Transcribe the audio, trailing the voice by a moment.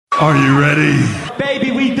Are you ready?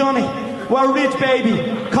 Baby, we done it. We're rich, baby.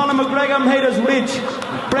 Conor McGregor made us rich.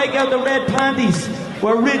 Break out the red panties.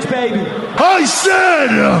 We're rich, baby. I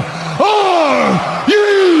said, are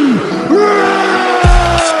you ready?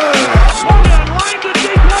 Line to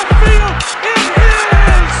deep left field. It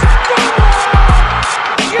is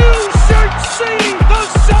gone! You should see the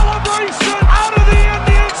celebration out of the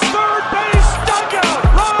Indians' third base dugout.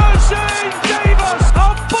 Rajay Davis,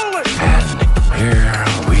 a bullet. And here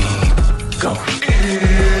we go.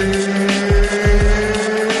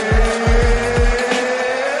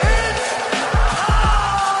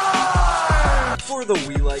 For the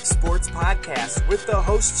We Like Sports podcast with the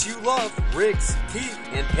hosts you love, Riggs, Keith,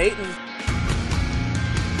 and Peyton.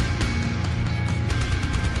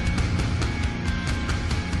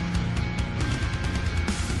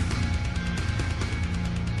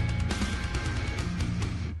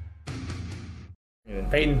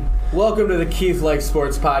 Peyton. Welcome to the Keith Like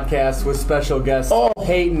Sports podcast with special guests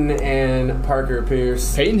Peyton and Parker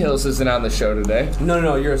Pierce. Peyton Hills isn't on the show today.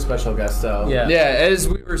 No, you're a special guest, though. Yeah, as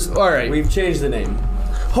we were. All right, We've changed the name.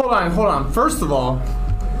 Hold on. First of all,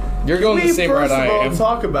 you're going the same route I am.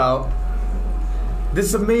 talk about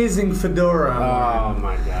this amazing fedora. Oh,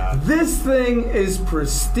 my God. This thing is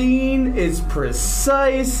pristine, it's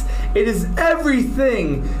precise, it is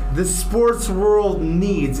everything the sports world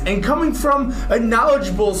needs. And coming from a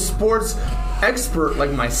knowledgeable sports expert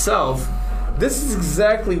like myself, this is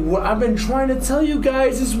exactly what I've been trying to tell you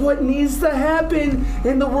guys is what needs to happen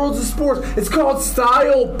in the world of sports. It's called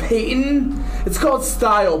style, Peyton. It's called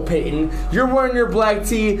style, Peyton. You're wearing your black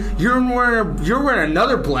tee. You're wearing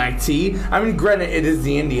another black tee. I mean, granted, it is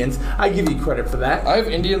the Indians. I give you credit for that. I have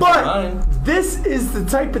Indians on mine. But this is the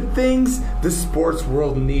type of things the sports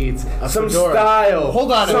world needs. Some fedora. Style.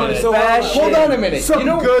 Hold on a minute. Fashion, Hold on a minute. Some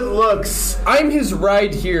good looks. I'm his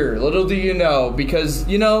ride here. Little do you know, because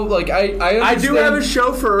I do have a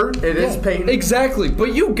chauffeur. It is Peyton. Exactly,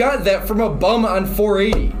 but you got that from a bum on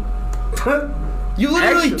 480. You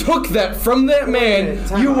literally took that from that man.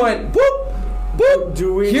 You went boop,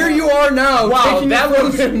 boop. Here you are now. Wow,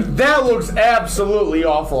 taking that looks absolutely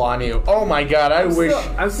awful on you. Oh my God, I wish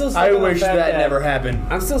that never happened.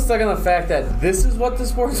 I'm still stuck on the fact that this is what the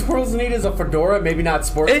sports world needs is a fedora, maybe not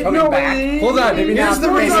sports coming back. Hold on, Maybe here's not the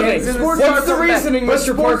reasoning. Sports What's the are reasoning, back.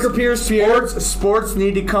 Mr. Parker Pierce? Sports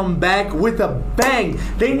need to come back with a bang.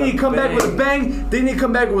 They need to come back with a bang. They need to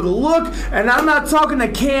come back with a look. And I'm not talking a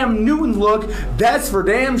Cam Newton look. That's for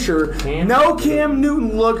damn sure. No Cam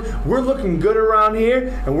Newton look. We're looking good around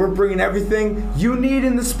here, and we're bringing everything you need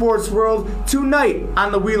in the sports world tonight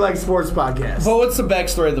on the We Like Sports podcast. Well, what's the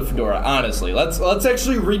backstory of the fedora? Honestly, let's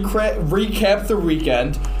actually recap the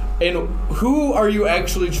weekend. And who are you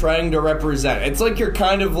actually trying to represent? It's like you're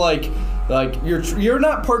kind of like you're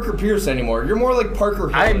not Parker Pierce anymore. You're more like Parker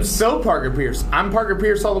Hillis. I am so Parker Pierce. I'm Parker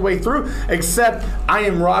Pierce all the way through, except I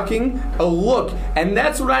am rocking a look. And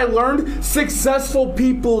that's what I learned successful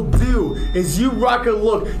people do, is you rock a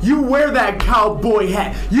look. You wear that cowboy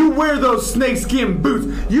hat. You wear those snakeskin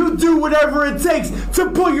boots. You do whatever it takes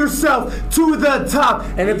to put yourself to the top.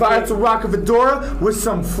 And if I have to rock a fedora with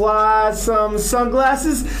some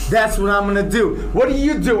sunglasses, that's what I'm going to do. What are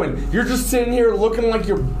you doing? You're just sitting here looking like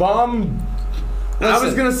your bum. Listen. I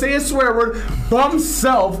was going to say a swear word. Bum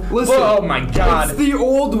self. Listen. Oh, my God. It's the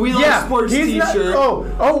old We Like Sports t-shirt.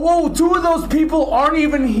 Whoa. Two of those people aren't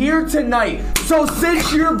even here tonight. So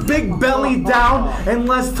sit your big belly down and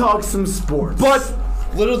let's talk some sports. But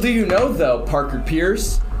little do you know, though, Parker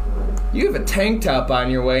Pierce, you have a tank top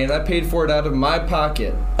on your way, and I paid for it out of my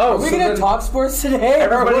pocket. Are we going to talk sports today,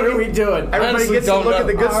 or what are we doing? Everybody Honestly, gets to look at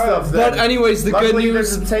the good stuff. Then. But anyways, the good news...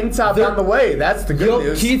 There's a tank top on the way. That's the good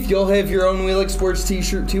news. Keith, you'll have your own We Like Sports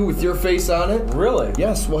t-shirt, too, with your face on it. Really?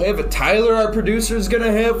 Yes, we'll have it. Tyler, our producer, is going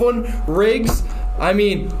to have one. Riggs, I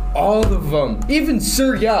mean, all of them. Even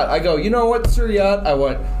Sir Yacht. I go, you know what, Sir Yacht? I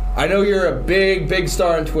know you're a big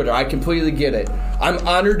star on Twitter. I completely get it. I'm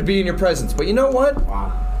honored to be in your presence. But you know what?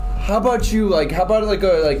 Wow. How about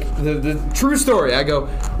the true story? I go,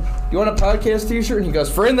 you want a podcast t-shirt? And he goes,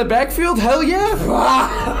 for In the Backfield? Hell yeah.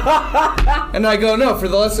 And I go, no, for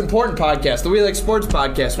the less important podcast, the We Like Sports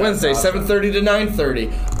podcast, Wednesday, awesome. 7:30 to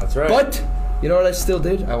 9:30. That's right. But you know what I still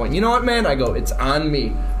did? I went, you know what, man? I go, it's on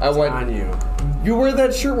me. It's on you. You wear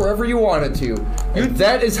that shirt wherever you want it to.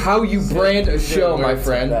 That is how you brand a show, my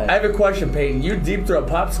friend. I have a question, Peyton. You deep throat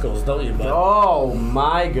popsicles, don't you, bud? Oh,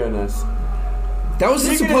 my goodness. That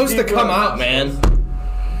wasn't supposed to come out, man.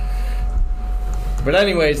 But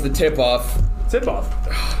anyways, the tip-off. Tip-off.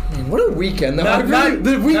 Man, what a weekend. Though. Not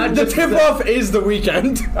The just tip-off is the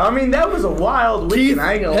weekend. I mean, that was a wild Keith, weekend.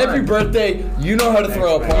 I ain't gonna happy lie. birthday. You know how to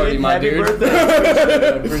throw a man. party, my Happy dude. birthday.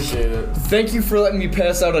 I appreciate it. Thank you for letting me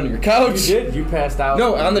pass out on your couch. You did. You passed out.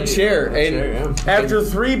 No, on the chair. On the chair, yeah. After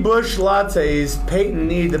 3 Busch lattes, Peyton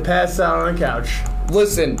needed to pass out on the couch.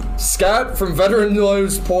 Listen, Scott from Veterans Know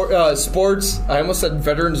Sports. I almost said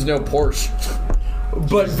Veterans Know Porsche.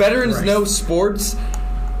 But Veterans Christ. Know Sports,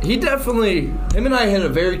 him and I had a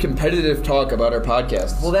very competitive talk about our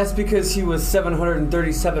podcast. Well, that's because he was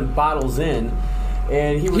 737 bottles in,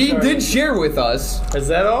 and he was. He already- did share with us, Is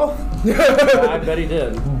that all? I bet he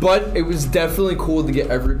did. but it was definitely cool to get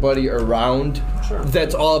everybody around. Sure.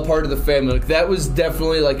 That's all a part of the family. Like, that was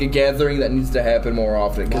definitely like a gathering that needs to happen more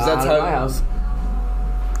often. Because that's Not how. at my house.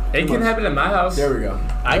 It can happen in my house. There we go.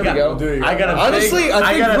 I There got, we go. There you go. I got a Honestly, big,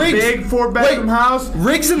 I think got a Riggs- big 4-bedroom Wait, house.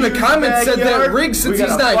 Riggs in the huge comments said that backyard. Riggs, since We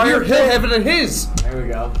he's got a not here, fire he'll pit. have it at his. There we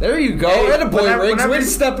go. There you go. Hey, Attaboy, whenever- Riggs. whenever Way to you-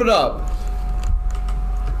 step it up.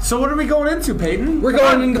 So what are we going into, Peyton? We're Come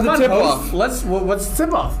going on, into come the on, tip-off. host. What's the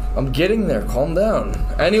tip-off? I'm getting there. Calm down.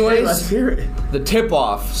 Hey, Anyways, let's hear it. the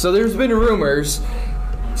tip-off. So there's been rumors,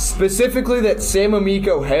 specifically that Sam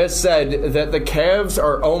Amico has said that the Cavs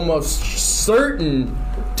are almost certain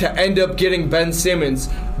to end up getting Ben Simmons.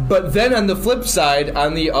 But then on the flip side,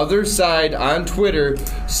 on the other side, on Twitter,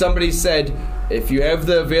 somebody said, if you have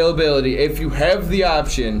the availability, if you have the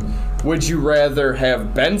option, would you rather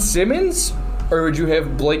have Ben Simmons or would you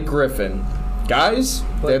have Blake Griffin? Guys,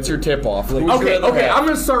 that's your tip-off. Who would you Okay, rather have? I'm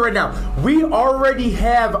going to start right now. We already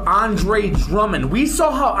have Andre Drummond. We saw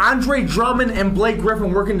how Andre Drummond and Blake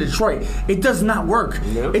Griffin work in Detroit. It does not work.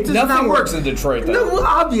 Nope. It does Nothing not work. works in Detroit, though. No, well,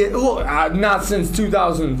 obvious. Well, not since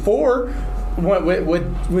 2004.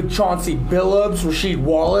 With Chauncey Billups, Rasheed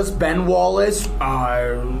Wallace, Ben Wallace,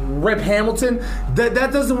 Rip Hamilton.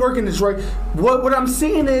 That doesn't work in Detroit. What I'm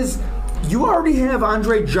saying is, you already have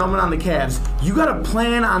Andre Drummond on the Cavs. You got to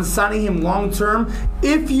plan on signing him long term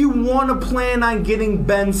if you want to plan on getting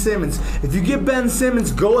Ben Simmons. If you get Ben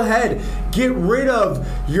Simmons, go ahead. Get rid of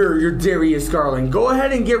your Darius Garland. Go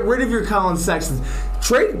ahead and get rid of your Colin Sexton.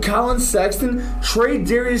 Trade Colin Sexton, trade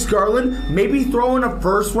Darius Garland, maybe throw in a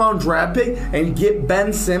first-round draft pick and get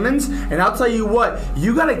Ben Simmons. And I'll tell you what,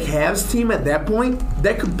 you got a Cavs team at that point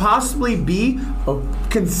that could possibly be a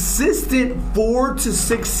consistent 4 to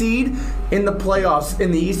 6 seed in the playoffs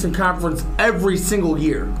in the Eastern Conference every single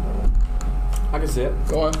year. I can see it.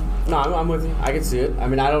 Go on. No, I'm with you. I can see it. I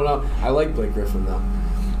mean, I don't know. I like Blake Griffin though.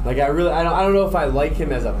 Like I don't know if I like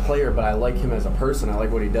him as a player, but I like him as a person. I like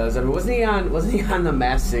what he does. I mean, wasn't he on The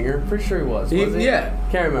Masked Singer? Pretty sure he was. Wasn't he? Yeah.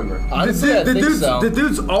 Can't remember. Honestly, I think so. The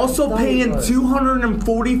dude's also Thought he paying was.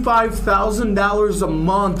 $245,000 a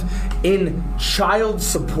month in child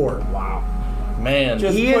support. Wow. Man.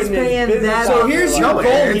 Just He is putting his paying business that. So out here's there your like-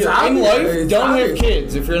 goal it's here. In obvious. life, It's don't have obvious.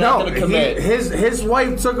 kids if you're not going to commit. His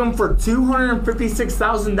wife took him for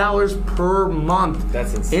 $256,000 per month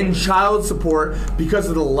That's insane. in child support because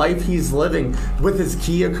of the life he's living with his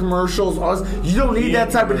Kia commercials. All this. You don't need that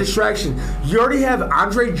type of distraction. You already have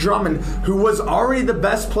Andre Drummond, who was already the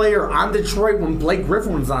best player on Detroit when Blake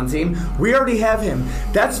Griffin was on team. We already have him.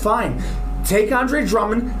 That's fine. Take Andre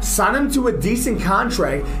Drummond, sign him to a decent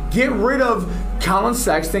contract, get rid of Colin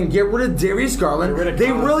Sexton, get rid of Darius Garland. Get rid of They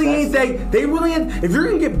Colin really ain't Sexton. that. They really ain't. If you're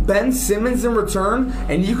gonna get Ben Simmons in return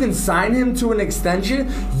and you can sign him to an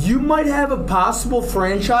extension, you might have a possible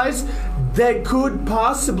franchise that could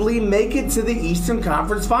possibly make it to the Eastern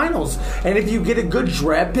Conference Finals. And if you get a good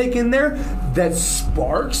draft pick in there that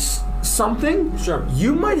sparks something, Sure.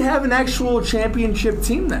 you might have an actual championship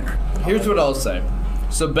team there. Here's what I'll say.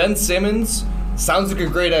 So Ben Simmons sounds like a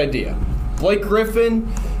great idea. Blake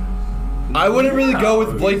Griffin, I wouldn't really go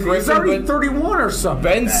with Blake He's Griffin, already but 31 or something.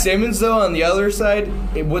 Ben Simmons, though, on the other side,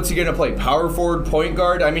 what's he going to play? Power forward, point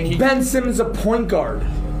guard? I mean, Ben Simmons a point guard.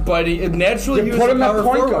 but naturally he You was put a him power at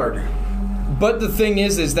point forward. guard. But the thing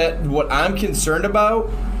is that what I'm concerned about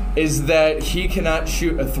is that he cannot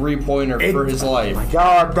shoot a three-pointer for his life. Oh my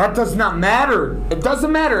God, that does not matter. It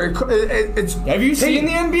doesn't matter. It's. Have you seen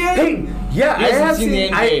the NBA? Hey, yeah, He I hasn't have seen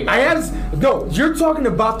seen the NBA, I man. have. No, you're talking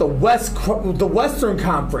about the Western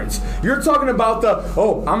Conference. You're talking about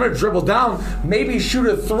I'm gonna dribble down, maybe shoot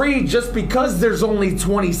a three just because there's only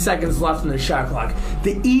 20 seconds left in the shot clock.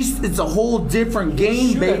 The East, it's a whole different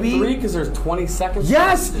game, Shoot baby. at 3 because there's 20 seconds.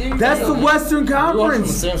 Yes, left. that's the Western Conference.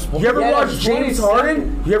 the same sport? You ever Yeah, watch there's James 20 Harden?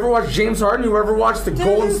 seconds. You ever watch James Harden? You ever watch the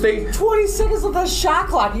Golden State? 20 seconds of the shot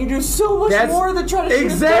clock. You can do so much more than trying to shoot a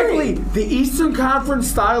exactly. three. The Eastern Conference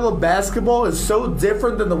style of basketball is so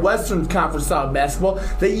different than the Western Conference conference style of basketball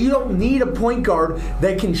that you don't need a point guard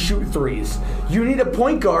that can shoot threes. You need a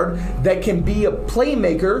point guard that can be a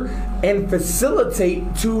playmaker and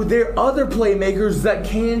facilitate to their other playmakers that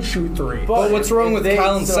can shoot threes. But what's wrong with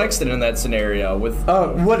Colin so- Sexton in that scenario? With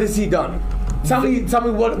What has he done? Tell me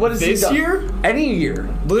what has he This done? year? Any year.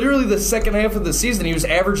 literally the second half of the season, he was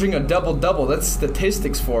averaging a double-double. That's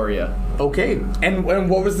statistics for you. Okay. And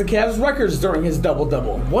what was the Cavs' records during his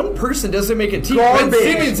double-double? One person doesn't make a team. Garbage.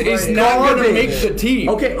 Ben Simmons is not going to Garbage. make the team.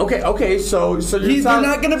 Okay. So you're They're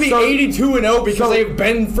not going to be 82-0 because they have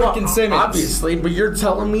Ben freaking Simmons. Obviously, but you're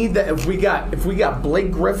telling me that if we got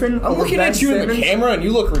Blake Griffin, I'm over looking Ben at you in Simmons, the camera and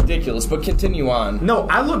you look ridiculous, but continue on. No,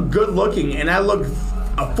 I look good looking, and I look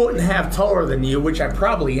a foot and a half taller than you, which I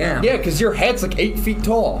probably am. Yeah, because your head's like 8 feet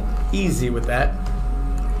tall. Easy with that.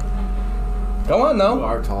 Go on, You though.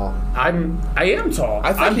 are tall. I am tall.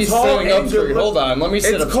 I think I'm he's tall standing up and straight. good Hold look- on, let me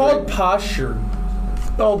sit It's up called straight. posture.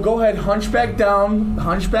 Oh, go ahead, hunch back down,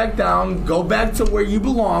 go back to where you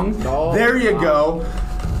belong. No, There you go.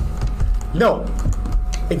 No,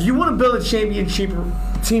 if you want to build a championship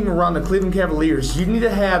team around the Cleveland Cavaliers, you need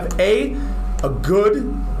to have a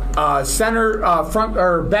good center, front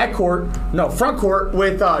or front court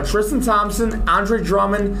with Tristan Thompson, Andre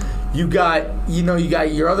Drummond. You got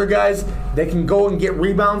your other guys that can go and get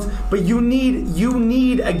rebounds, but you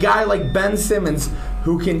need a guy like Ben Simmons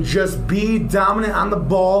who can just be dominant on the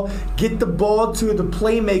ball, get the ball to the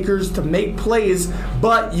playmakers to make plays,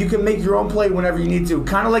 but you can make your own play whenever you need to.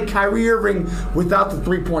 Kind of like Kyrie Irving without the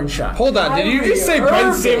three-point shot. Hold on, did you just say Ben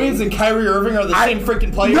Irving. Simmons and Kyrie Irving are the same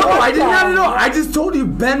freaking player? No, I did not at all. I just told you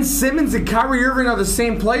Ben Simmons and Kyrie Irving are the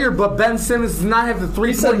same player, but Ben Simmons does not have the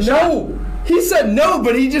He said three-point shot. no. He said no,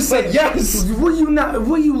 but he just said yes. Will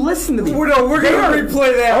you listen to me? We're gonna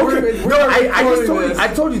replay that. Okay. We're I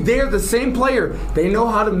told you they are the same player. They know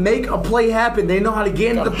how to make a play happen. They know how to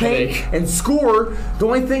get into the paint headache. and score. The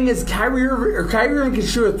only thing is Kyrie Irving can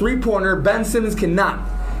shoot a three-pointer. Ben Simmons cannot.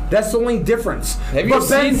 That's the only difference. Have you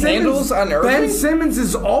seen handles on Irving? Ben Simmons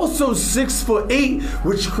is also 6'8",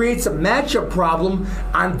 which creates a matchup problem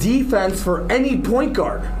on defense for any point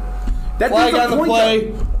guard. That Flag is a on the point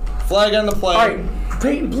play. guard. Flag on the play. All right,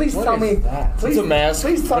 Peyton, please tell me. Please, It's a mask.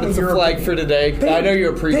 Please tell but me it's a your flag opinion. for today. Peyton, I know you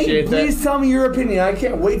appreciate Peyton, that. Please tell me your opinion. I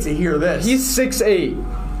can't wait to hear this. He's 6'8".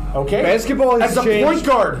 okay. Basketball has as a changed. point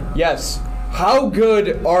guard. Yes. How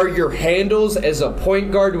good are your handles as a point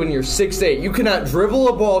guard when you're 6'8"? You cannot dribble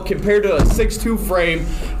a ball compared to a 6'2" frame.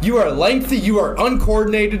 You are lengthy. You are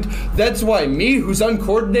uncoordinated. That's why me, who's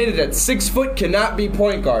uncoordinated at 6 foot, cannot be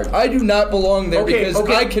point guard. I do not belong there because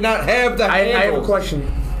I cannot have the I handles. have a question.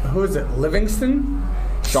 Who is it? Livingston?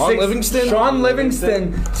 Sean Livingston? Sean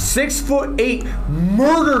Livingston, 6'8",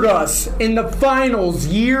 murdered us in the finals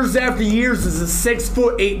years after years as a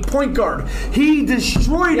 6'8" point guard. He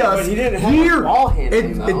destroyed us. but he didn't have here. ball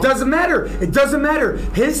handling, though. It doesn't matter. It doesn't matter.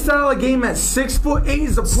 His style of game at 6'8"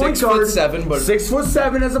 as a point guard, 6'7", but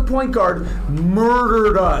 6'7" as a point guard,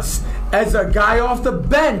 murdered us as a guy off the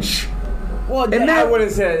bench. Well, And I that-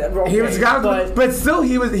 wouldn't say okay, He was but still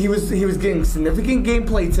he was getting significant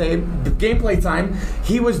gameplay time.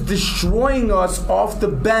 He was destroying us off the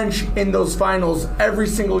bench in those finals every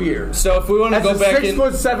single year. So if we want to As go a back in,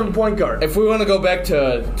 6'7" point guard. if we want to go back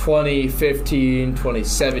to 2015,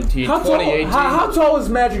 2017, How tall, 2018. how tall is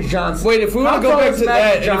Magic Johnson? Wait, if we want How to go tall back is to Magic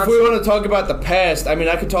that, and if Johnson? we want to talk about the past, I mean,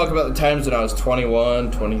 I could talk about the times when I was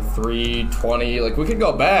 21, 23, 20. Like, we could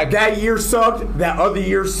go back. That year sucked. That other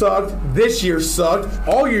year sucked. This year sucked.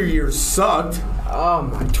 All your years sucked. Oh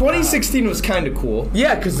my 2016 was kind of cool.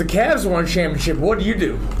 Yeah, because the Cavs won a championship. What do you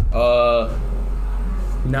do?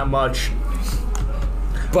 Not much.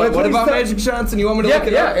 But what please about tell- Magic Johnson? You want me to look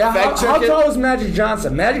it up? Yeah. Fact How check tall it? was Magic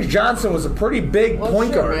Johnson? Magic Johnson was a pretty big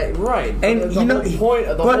point guard. Right. And the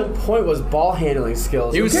whole point was ball handling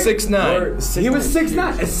skills. He was Okay. 6'9". He was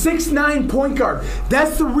 6'9", a 6'9" point guard.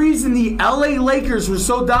 That's the reason the LA Lakers were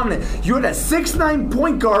so dominant. You had a 6'9"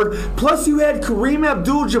 point guard, plus you had Kareem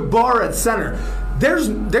Abdul-Jabbar at center.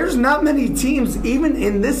 There's not many teams, even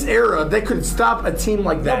in this era, that could stop a team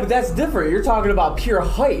like No, that. but that's different. You're talking about pure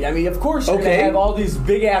height. I mean, of course you're Okay. going to have all these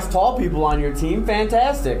big-ass tall people on your team.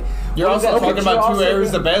 Fantastic. You're But also that- talking but about you're two also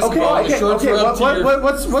areas of basketball. Okay. The shorts are up to your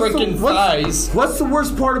What's freaking thighs. What's the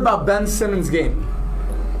worst part about Ben Simmons' game?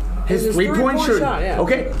 His His three-point three-point shooting. shot, yeah.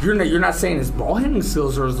 Okay, you're not saying his ball handling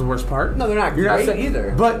skills are the worst part. No, they're not You're great saying,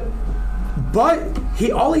 either. But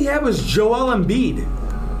all he had was Joel Embiid.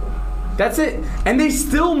 That's it. And they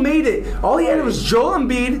still made it. All he had was Joel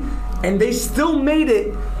Embiid and they still made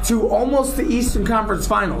it to almost the Eastern Conference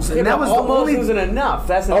Finals, and Yeah, that but was the almost only. isn't enough.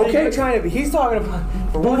 That's the Okay. thing. You're trying to. He's talking about.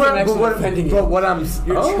 But what I'm. It's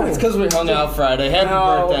because we hung out Friday. Happy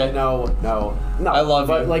birthday. No. I love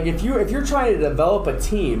but you. like if you're trying to develop a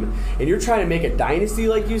team and you're trying to make a dynasty,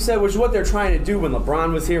 like you said, which is what they're trying to do when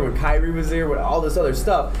LeBron was here, when Kyrie was here, with all this other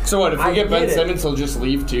stuff. So what? If we I get Ben it. Simmons, he'll just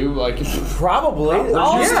leave too. Like Probably.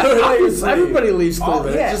 All these Yeah, players everybody leaves all-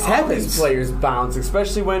 Cleveland. yeah, It just all happens. these players bounce,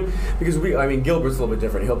 especially because Gilbert's a little bit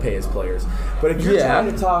different. He'll pay his players. But if you're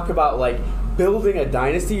trying to talk about like building a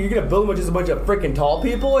dynasty, you're gonna build them with just a bunch of freaking tall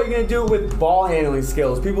people, or you're gonna do it with ball handling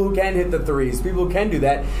skills, people who can hit the threes, people who can do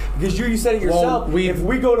that. Because you said it yourself. If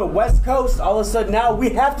we go to West Coast, all of a sudden now we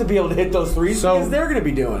have to be able to hit those threes because they're gonna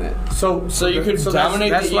be doing it. So you could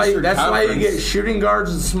dominate that's the why, Eastern That's why you Conference. get shooting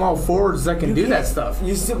guards and small forwards that can do that stuff.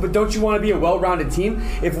 But don't you want to be a well-rounded team?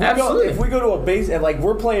 If we go to a base and like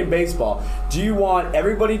we're playing baseball, do you want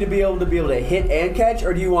everybody to be able to hit and catch,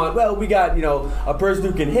 or do you want we got a person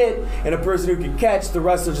who can hit and a person who can catch? The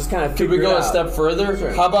rest will just kind of Could we go a step further?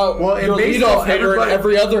 Sure. How about in your baseball, leadoff hitter and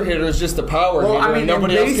every other hitter is just a power hitter, and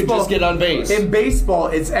nobody else could just get on base? In baseball,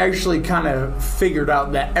 it's actually kind of figured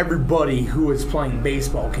out that everybody who is playing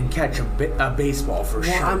baseball can catch a baseball for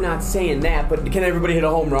sure. I'm not saying that, but can everybody hit a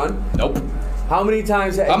home run? Nope. How many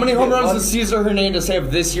times? How many home runs does Cesar Hernandez have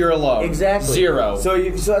this year alone? Exactly. 0. So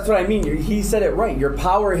that's what I mean. He said it right. Your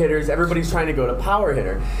power hitters. Everybody's trying to go to power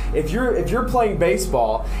hitter. If you're playing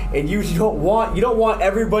baseball and you don't want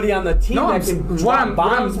everybody on the team that can drop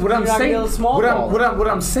bombs. What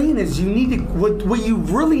I'm saying is you need to what you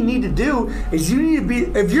really need to do is you need to be,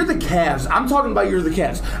 if you're the Cavs. I'm talking about you're the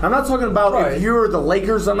Cavs. I'm not talking about if you're the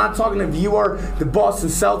Lakers. I'm not talking if you are the Boston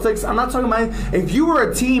Celtics. I'm not talking about if you are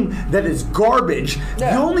a team that is garbage.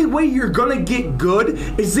 The only way you're gonna get good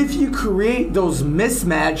is if you create those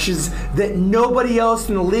mismatches that nobody else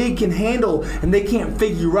in the league can handle and they can't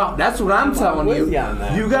figure out. That's what I'm telling you.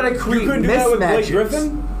 You gotta create couldn't do mismatches. that with Blake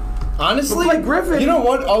Griffin? Honestly, Blake Griffin. You know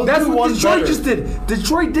what? That's what Detroit better. just did.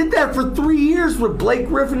 Detroit did that for 3 years with Blake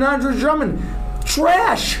Griffin and Andre Drummond.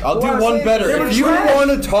 Trash. I'll do one better. They were If you trash. want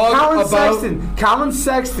to talk Colin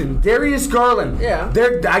Sexton, Darius Garland. Yeah.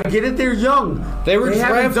 I get it. They're young. They haven't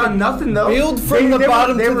drafted, done nothing though. Build from the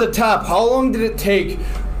bottom to the top. How long did it take?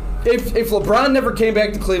 If LeBron never came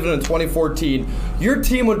back to Cleveland in 2014, your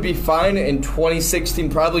team would be fine in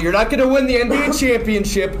 2016 probably. You're not going to win the NBA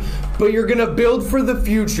championship, but you're going to build for the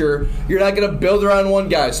future. You're not going to build around one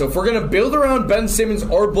guy. So if we're going to build around Ben Simmons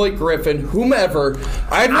or Blake Griffin, whomever,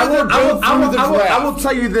 I'd rather build through the draft. I will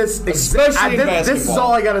tell you this, especially in basketball. This is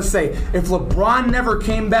all I got to say. If LeBron never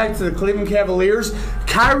came back to the Cleveland Cavaliers,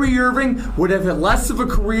 Kyrie Irving would have had less of a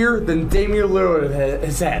career than Damian Lillard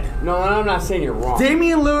has had. No, I'm not saying you're wrong.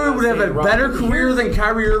 Damian Lillard would have a better career than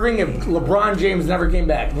Kyrie Irving if LeBron James never came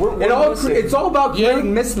back. It's all about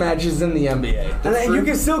creating mismatches in the NBA. And you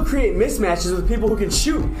can still create mismatches with people who can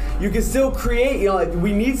shoot. You can still create,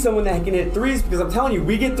 we need someone that can hit threes because I'm telling you,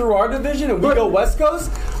 we get through our division and we go West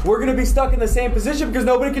Coast, we're going to be stuck in the same position because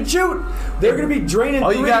nobody can shoot. They're going to be draining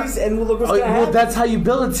threes and look what's going to happen. Well, that's how you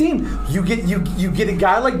build a team. You get a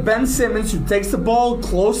guy like Ben Simmons who takes the ball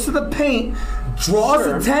close to the paint, draws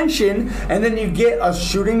attention, and then you get a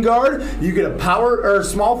shooting guard, you get a power or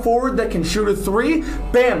small forward that can shoot a three.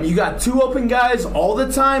 Bam, you got two open guys all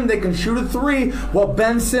the time that can shoot a three, while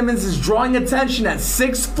Ben Simmons is drawing attention at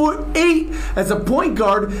 6'8" as a point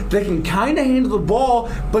guard that can kind of handle the ball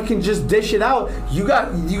but can just dish it out. You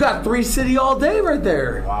got 3 City all day right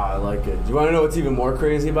there. Wow, I like it. Do you want to know what's even more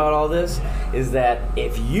crazy about all this? Is that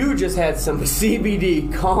if you just had some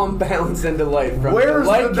CBD, calm, balance, and delight from Where's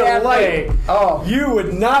Delight the Cafe, delight? Oh. you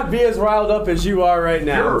would not be as riled up as you are right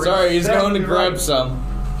now. Sorry, he's going to grab some.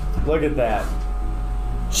 Look at that.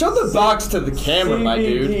 Show the box to the camera, my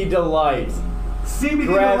dude. CBD Delight. CBD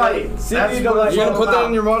Grab Delight. it. That's CBD what Delight. it's You gonna all put that about.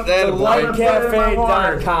 in your water?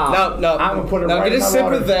 DelightCafe.com. No. I'm gonna put it now right get in a my sip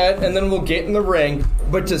water. of that, and then we'll get in the ring.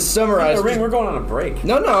 But to summarize, The ring, we're going on a break.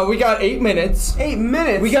 no, we got 8 minutes. 8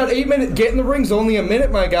 minutes. We got 8 minutes. Get in the ring's only a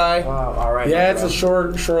minute, my guy. Wow, all right. Yeah, it's a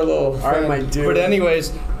short little. All right, my dude. But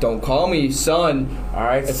anyways, don't call me son. All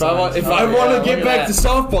right. If I want to get back to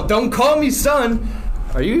softball, don't call me son.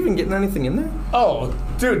 Are you even getting anything in there? Oh,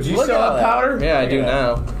 dude, you Look still at have that. powder? Yeah, I do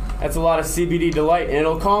now. That's a lot of CBD Delight, and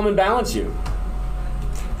it'll calm and balance you.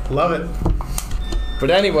 Love it.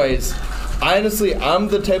 But anyways, honestly, I'm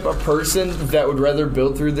the type of person that would rather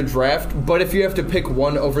build through the draft. But if you have to pick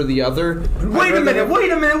one over the other, Wait a minute.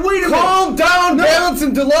 calm down, balance,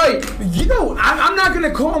 and delight. You know, I'm not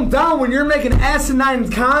gonna calm down when you're making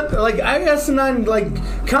asinine comments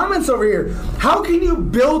over here. How can you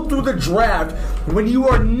build through the draft when you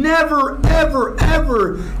are never, ever,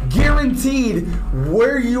 ever guaranteed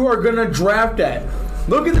where you are going to draft at.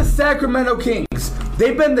 Look at the Sacramento Kings.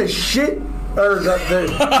 They've been the shit. Or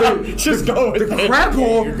Just go with the it. crap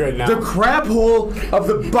hole, you're good now. the crap hole of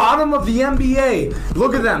the bottom of the NBA.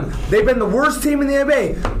 Look at them; they've been the worst team in the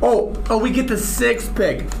NBA. Oh, we get the 6th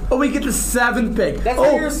pick. Oh, we get the 7th pick. That's oh,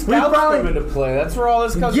 where your scouts come into play. That's where all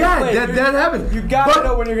this comes into play. Yeah, that happens. You got to But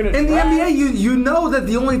know when you're going to in draft. the NBA, you know that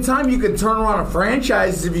the only time you can turn around a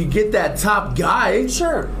franchise is if you get that top guy.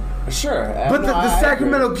 Sure. But the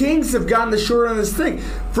Sacramento Kings have gotten the short end of the stick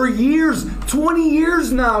for years, 20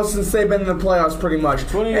 years now since they've been in the playoffs pretty much.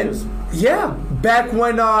 20 years. Yeah, back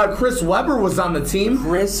when Chris Webber was on the team.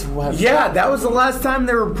 Chris Webber. Yeah, that was the last time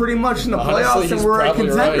they were pretty much in the Honestly, playoffs he's and were a probably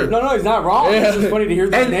contender. right. No, he's not wrong. It's just funny to hear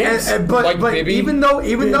these names. But Bibby? even though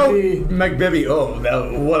Bibby. McBibby,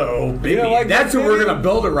 what a old Bibby. You don't like That's who we're McBibby? gonna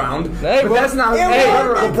build around. Hey, but that's not.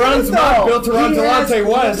 LeBron's not built around Delonte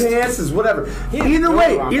West. Passes, whatever. He's Either built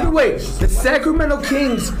way, around that. the Sacramento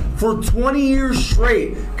Kings for 20 years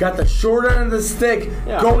straight got the short end of the stick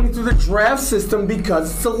going through the draft system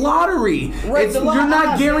because it's a lottery. Right, You're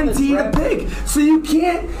not guaranteed a pick, so you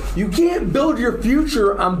can't build your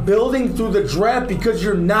future on building through the draft because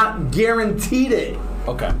you're not guaranteed it.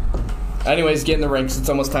 Okay. Anyways, get in the ranks. It's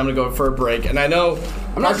almost time to go for a break. And I know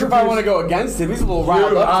I'm not sure if I want to go against him. He's a little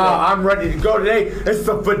riled up today. I'm ready to go today. It's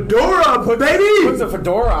the fedora, baby. Puts a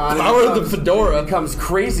fedora on. and Power of the becomes- fedora. Becomes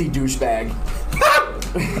crazy douchebag.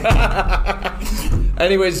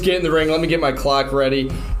 Anyways, get in the ring. Let me get my clock ready.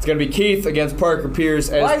 It's going to be Keith against Parker Pierce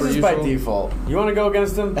as Why per is this by usual. default? You want to go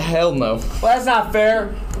against him? Well, Hell no. that's not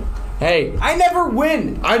fair. Hey, I never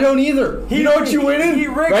win. I don't either. He- You know what you win in? he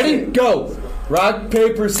rigged Ready? it. Go. Rock,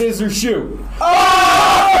 paper, scissors, shoot.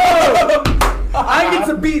 I get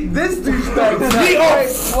to beat this douchebag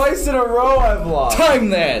tonight. Twice in a row I've lost. Time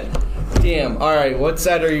that. Damn. All right. What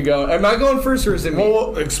side are you going? Am I going first or is it me?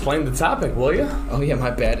 Well, explain the topic, will you? Oh yeah,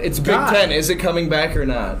 my bad. It's Big God. Ten. Is it coming back or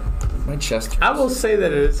not? My chest hurts. I will say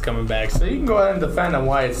that it is coming back, so you can go ahead and defend on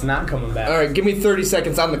why it's not coming back. All right, give me 30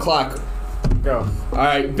 seconds on the clock. Go. All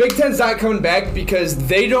right, Big Ten's not coming back because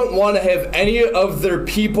they don't want to have any of their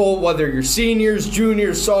people, whether you're seniors,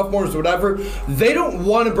 juniors, sophomores, whatever, they don't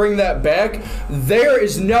want to bring that back. There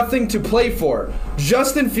is nothing to play for.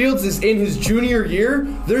 Justin Fields is in his junior year.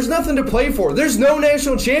 There's nothing to play for. There's no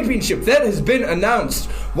national championship. That has been announced.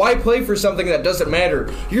 Why play for something that doesn't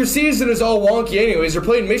matter? Your season is all wonky anyways. They're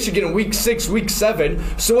playing Michigan in week 6, week 7.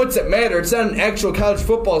 So what's it matter? It's not an actual college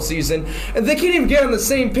football season. And they can't even get on the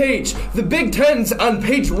same page. The Big Ten's on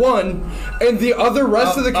page 1, and the other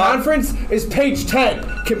rest of the conference is page 10.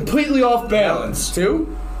 Completely off balance.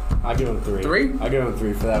 2? I'll give him 3. 3? I'll give him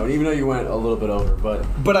 3 for that one, even though you went a little bit over, but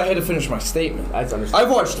But I had to finish my statement. that's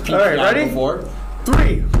understandable. I've watched PPI All right, ready? before.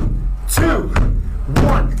 3, 2,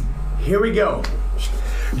 1. Here we go.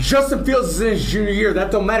 Justin Fields is in his junior year. That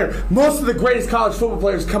don't matter. Most of the greatest college football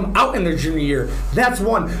players come out in their junior year. That's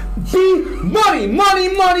one. Money,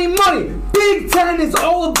 money, money, money. Big Ten is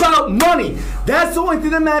all about money. That's the only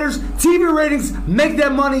thing that matters. TV ratings make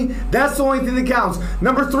that money. That's the only thing that counts.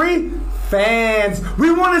 Number 3, fans.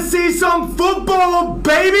 We want to see some football,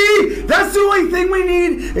 baby. That's the only thing we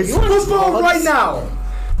need is football right now.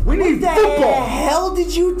 We need What the football. hell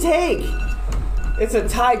did you take? It's a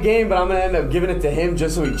tie game, but I'm going to end up giving it to him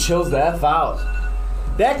just so he chills the F out.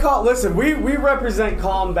 That call, listen, we represent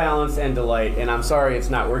calm, balance, and delight, and I'm sorry it's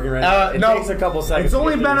not working right now. It No, takes a couple seconds. It's to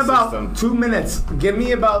only get through been the about system. 2 minutes. Give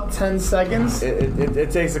me about 10 seconds.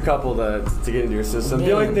 It takes a couple to get into your system.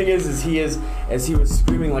 The only thing is he was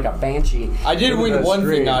screaming like a banshee. I did into win the one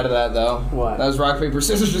screen. thing out of that, though. What? That was rock, paper,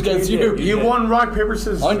 scissors against You you. did. You won rock, paper,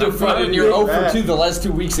 scissors. Undefeated, and you're 0 for 2 the last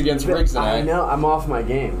 2 weeks against Riggs and I know, I'm off my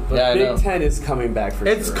game. But Yeah, I know. Big Ten is coming back for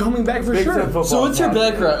It's sure. coming back for Big sure. Ten football So what's is your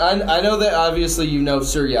happening. background? I know that obviously you know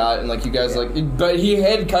Sir Yacht and like you guys but he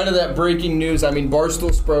had kind of that breaking news. I mean,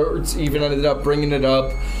 Barstool Sports even ended up bringing it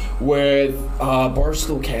up with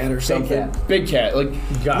Barstool Cat or something. Big Cat. Like,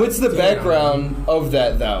 God what's the damn. background of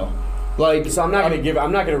that though? Like, So I'm not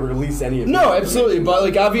gonna release any of it. No, absolutely. But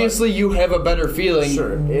like, obviously you have a better feeling.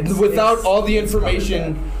 Sure. Without It's- all the it's coming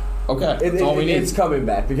information. Okay, that's all we need. It's coming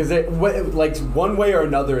back because like one way or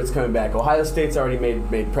another, it's coming back. Ohio State's already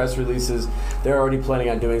made press releases. They're already planning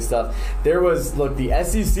on doing stuff. The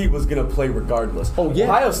SEC was going to play regardless. Oh, yeah.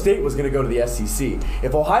 Ohio State was going to go to the SEC.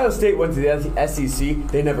 If Ohio State went to the SEC,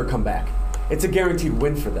 they never come back. It's a guaranteed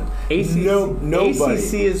win for them. Nobody.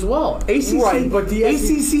 ACC as well. ACC, Right, but the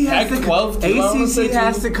ACC has Pac-12 to too, I wanna say ACC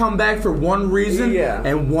has too. to come back for one reason Yeah.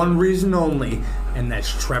 and one reason only, and that's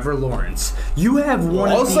Trevor Lawrence. You have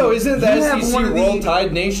one. Also, isn't the you have SEC one of Roll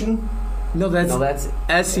Tide Nation? No, that's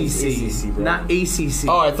SEC, SEC, bro. not ACC.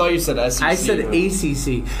 Oh, I thought you said SEC. I said bro.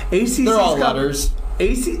 ACC. ACC. They're all letters.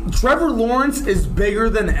 Trevor Lawrence is bigger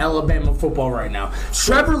than Alabama football right now.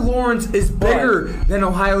 Trevor Lawrence is bigger than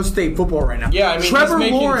Ohio State football right now. Yeah, I mean, Trevor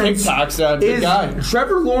he's making Lawrence TikToks out of the guy.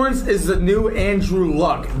 Trevor Lawrence is the new Andrew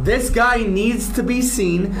Luck. This guy needs to be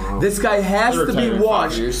seen. This guy has He'll to retire be in 5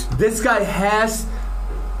 watched. years.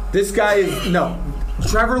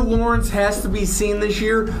 Trevor Lawrence has to be seen this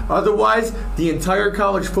year. Otherwise, the entire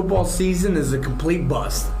college football season is a complete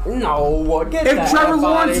bust. No, get If the Trevor F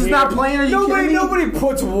Lawrence outta is here. not playing, are you kidding me? Nobody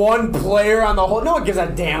puts one player on the whole. No one gives a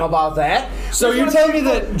damn about that. So There's you're one telling me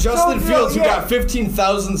people- that Justin So, Fields, who yeah. got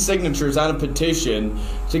 15,000 signatures on a petition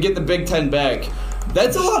to get the Big Ten back,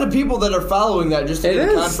 that's a lot of people that are following that just to It get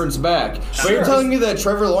the is. conference back. But Sure. you're telling me that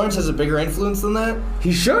Trevor Lawrence has a bigger influence than that?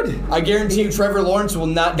 He should. I guarantee you Trevor Lawrence will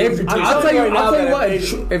not do petitions. I'll tell you right now what.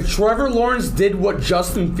 that If Trevor Lawrence did what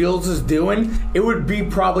Justin Fields is doing, it would be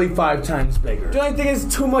probably 5 times bigger. The only thing is,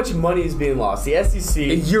 too much money is being lost. The SEC.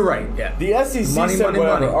 You're right. Yeah. The SEC Money, said money,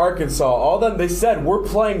 whatever. money. Arkansas, all them, they said we're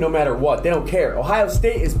playing no matter what. They don't care. Ohio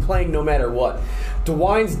State is playing no matter what.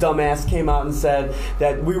 DeWine's dumbass came out and said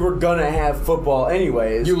that we were gonna have football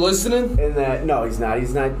anyways. You listening? And that no, he's not.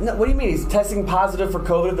 He's not. No, what do you mean? He's testing positive for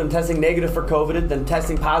COVID, then testing negative for COVID, then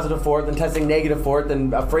testing positive for it, then testing negative for it,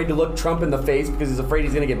 then afraid to look Trump in the face because he's afraid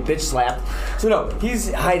he's gonna get bitch slapped. So no,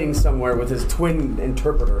 he's hiding somewhere with his twin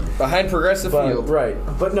interpreter. Behind Progressive But, Field. right.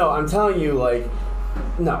 But no, I'm telling you, like,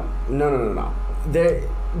 no. There,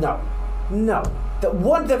 no.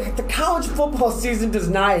 The college football season does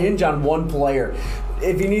not hinge on one player.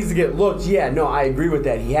 If he needs to get looked, I agree with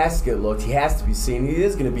that. He has to get looked. He has to be seen. He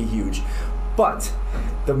is going to be huge. But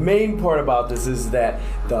the main part about this is that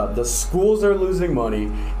the schools are losing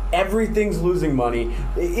money. Everything's losing money.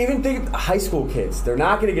 Even think high school kids. They're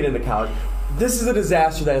not going to get into college. This is a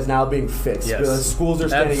disaster that is now being fixed. Yes. Because schools are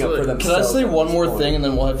standing up for Absolutely. Can I themselves. say at one this more point. thing and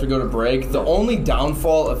then we'll have to go to break? The only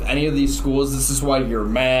downfall of any of these schools, this is why your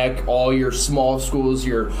MAC, all your small schools,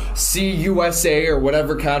 your CUSA or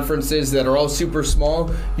whatever conferences that are all super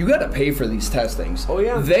small, you got to pay for these testings. Oh,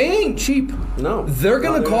 yeah. They ain't cheap. No. They're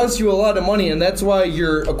going to No, they're cost you a lot of money, and that's why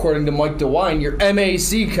you're, according to Mike DeWine, your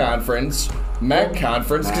MAC conference, MAC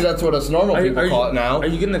conference, because that's what us normal people call it now. Are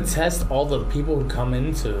you going to test all the people who come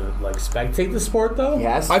in to like spectate the sport though?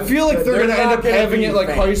 Yes. I feel like they're going to end up having it like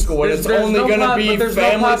high school, and it's only going to be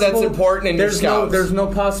family that's important in your scouts. There's no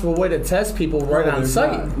possible way to test people right on There's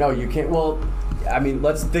site. not. No, you can't. Well, I mean,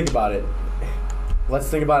 let's think about it. Let's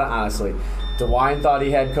think about it honestly. DeWine thought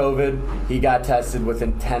he had COVID. He got tested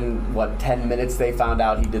within 10 minutes. They found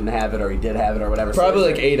out he didn't have it, or he did have it, or whatever. Probably So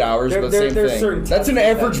like 8 hours, but same there's thing. certain That's an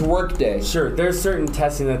testing average that- work day. Sure, there's certain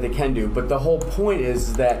testing that they can do, but the whole point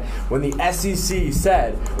is that when the SEC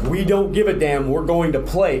said, we don't give a damn, we're going to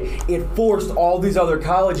play, it forced all these other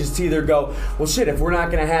colleges to either go, well shit, if we're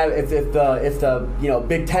not going to have, if the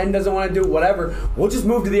Big Ten doesn't want to do it, whatever, we'll just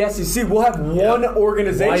move to the SEC. We'll have one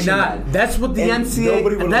organization. Why not? then. That's what the And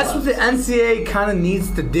nobody NCAA. would That's have what the NCAA kind of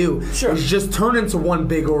needs to do. Sure. Is just turn into one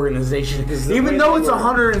big organization. the way Even though they it's were.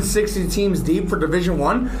 160 teams deep for Division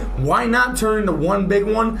One, why not turn into one big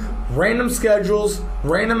one? Random schedules,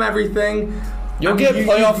 random everything. You'll get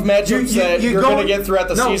playoff matchups that you're going to get throughout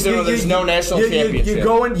the season when there's no national championship.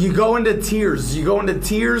 You go into tiers. You go into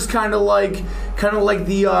tiers, kind of like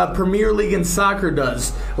the Premier League in soccer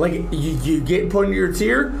does. Like you get put into your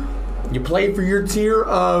tier. You play for your tier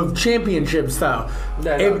of championship style.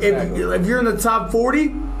 Yeah, no, exactly. If you're in the top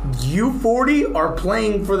 40, you 40 are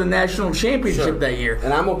playing for the national championship Sure. that year.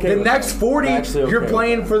 And I'm okay The with next that. 40, I'm actually okay you're with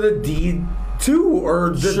playing that. for the D2 or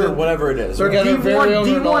Whatever it is. or We got our very own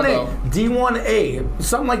Ronaldo. D1A,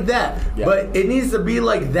 something like that. Yeah. But it needs to be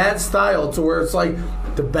like that style to where it's like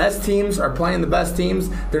the best teams are playing the best teams.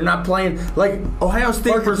 They're not playing like Ohio State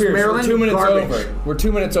Parker versus Pierce, Maryland. we're 2 minutes garbage. over. We're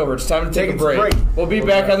 2 minutes over. It's time to take a Take break. a break. We'll be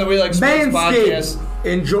back on the We Like Sports podcast. Manscaped.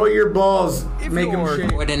 Enjoy your balls. Make them shake.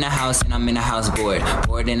 Bored in the house and I'm in the house bored.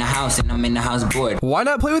 Bored in the house and I'm in the house bored. Why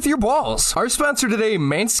not play with your balls? Our sponsor today,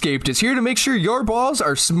 Manscaped, is here to make sure your balls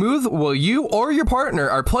are smooth while you or your partner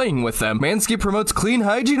are playing with them. Manscaped promotes clean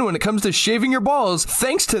hygiene when it comes to shaving your balls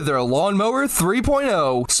thanks to their Lawnmower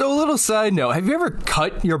 3.0. So a little side note, have you ever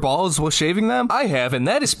cut your balls while shaving them? I have, and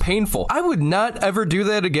that is painful. I would not ever do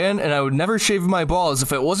that again, and I would never shave my balls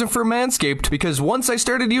if it wasn't for Manscaped, because once I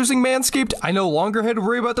started using Manscaped, I no longer have have to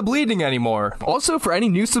worry about the bleeding anymore. Also, for any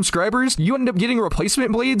new subscribers, you end up getting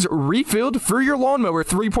replacement blades refilled for your Lawnmower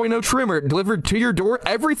 3.0 trimmer delivered to your door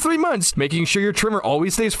every 3 months, making sure your trimmer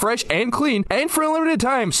always stays fresh and clean. And for a limited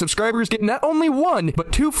time, subscribers get not only 1,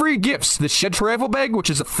 but 2 free gifts: the Shed Travel Bag, which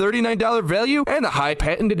is a $39 value, and the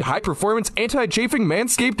high-patented, high-performance, anti-chafing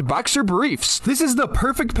Manscaped Boxer Briefs. This is the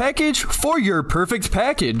perfect package for your perfect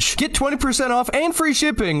package. Get 20% off and free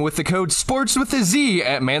shipping with the code SPORTSWITHAZ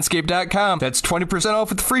at manscaped.com. That's 20% off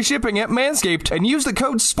with free shipping at Manscaped, and use the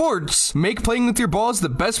code SPORTS. Make playing with your balls the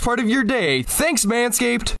best part of your day. Thanks,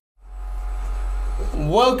 Manscaped.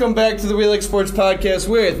 Welcome back to the We Like Sports Podcast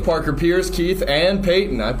with Parker Pierce, Keith, and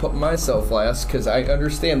Peyton. I put myself last because I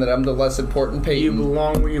understand that I'm the less important Peyton. You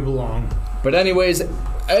belong where you belong. But anyways,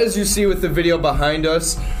 as you see with the video behind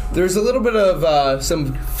us, there's a little bit of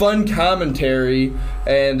some fun commentary,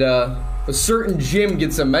 and a certain gym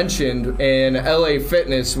gets mentioned in LA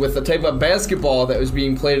Fitness with the type of basketball that was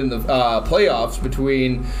being played in the playoffs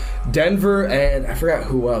between Denver and I forgot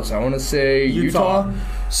who else. I want to say Utah.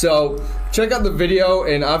 So check out the video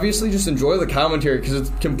and obviously just enjoy the commentary because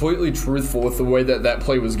it's completely truthful with the way that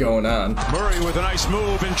play was going on. Murray with a nice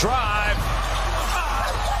move and drive.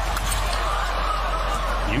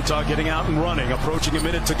 Utah getting out and running, approaching a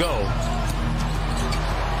minute to go.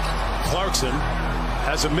 Clarkson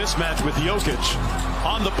has a mismatch with Jokic.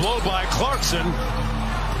 On the blow by Clarkson.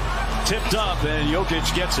 Tipped up and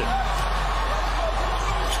Jokic gets it.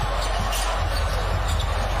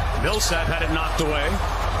 Millsap had it knocked away.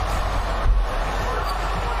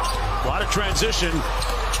 A lot of transition.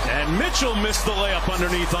 And Mitchell missed the layup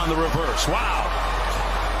underneath on the reverse. Wow.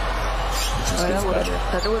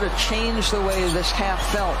 That would have changed the way this half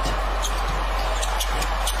felt.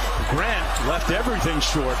 Grant left everything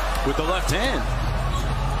short with the left hand.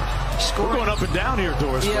 We're going up and down here,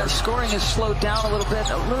 Doris. Yeah, scoring has slowed down a little bit.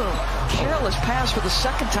 A little careless pass for the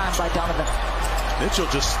second time by Donovan. Mitchell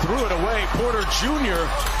just threw it away. Porter Jr.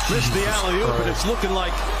 missed the alley-oop, and it's looking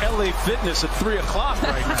like LA Fitness at 3 o'clock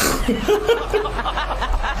right now.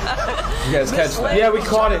 You guys catch that? Yeah, we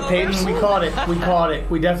caught it, Peyton. We caught it.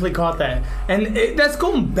 We definitely caught that. And that's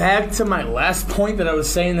going back to my last point that I was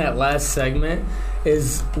saying in that last segment,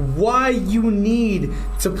 is why you need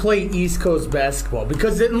to play East Coast basketball.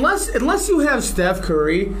 Because unless you have Steph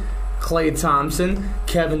Curry, Klay Thompson,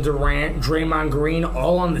 Kevin Durant, Draymond Green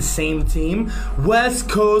all on the same team, West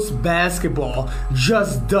Coast basketball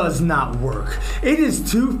just does not work. It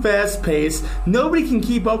is too fast-paced. Nobody can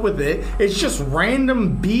keep up with it. It's just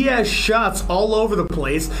random BS shots all over the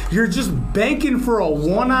place. You're just banking for a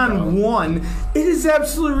one-on-one. It is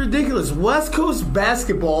absolutely ridiculous. West Coast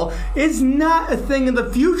basketball is not a thing of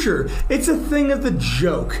the future. It's a thing of the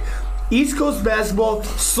joke. East Coast basketball,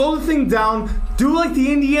 slow the thing down, do like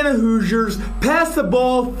the Indiana Hoosiers, pass the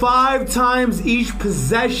ball 5 times each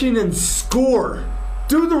possession and score.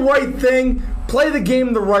 Do the right thing, play the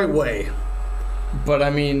game the right way. But I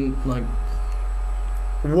mean, like,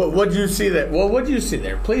 what did you see there? Well, what did you see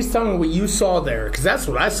there? Please tell me what you saw there, because that's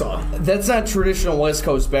what I saw. That's not traditional West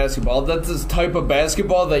Coast basketball. That's the type of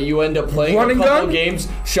basketball that you end up playing Running a couple gun? games.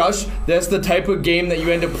 Shush. That's the type of game that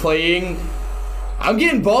you end up playing. I'm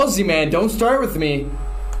getting ballsy, man. Don't start with me.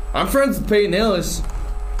 I'm friends with Peyton Hillis.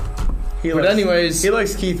 He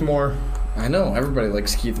likes Keith Moore. I know. Everybody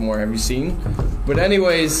likes Keith Moore. Have you seen? But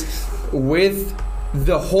anyways, with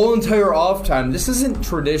the whole entire off time, this isn't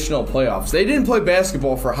traditional playoffs. They didn't play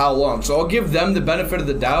basketball for how long? So I'll give them the benefit of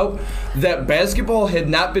the doubt that basketball had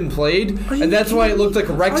not been played, and that's why it looked like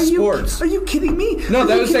wrecked sports. Are you kidding me? No,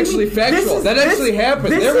 that was actually factual. That actually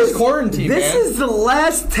happened. There was quarantine, man. This is the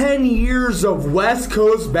last 10 years of West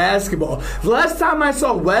Coast basketball. The last time I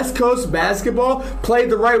saw West Coast basketball played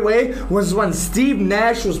the right way was when Steve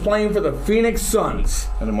Nash was playing for the Phoenix Suns.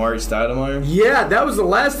 And Amari Stoudemire? Yeah, that was the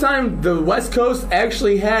last time the West Coast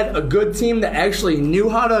actually had a good team that actually knew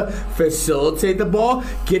how to facilitate the ball,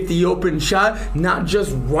 get the open shot, not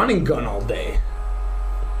just running gun all day.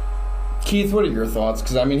 Keith, what are your thoughts?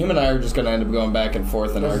 Because, I mean, him and I are just going to end up going back and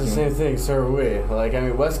forth and arguing. It's the same thing, so are we. Like, I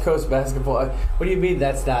mean, West Coast basketball, what do you mean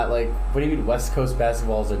that's not, like, what do you mean West Coast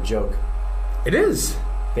basketball is a joke? It is.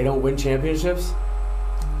 They don't win championships?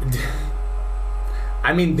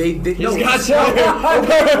 I mean, they no.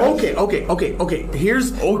 Okay.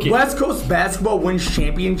 Here's West Coast basketball wins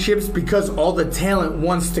championships because all the talent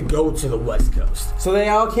wants to go to the West Coast. So they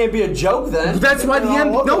all can't be a joke then. But that's why the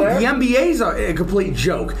NBA's are a complete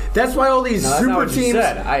joke. That's why all these super teams.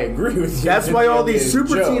 I agree with you. That's why all these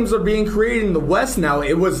super teams are being created in the West now.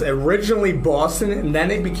 It was originally Boston, and then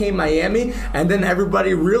it became Miami, and then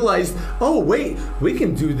everybody realized, oh wait, we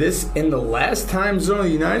can do this in the last time zone of the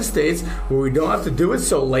United States where we don't have to do do it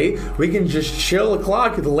so late. We can just chill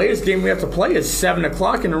o'clock. The latest game we have to play is 7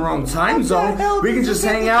 o'clock in the wrong time zone. We can just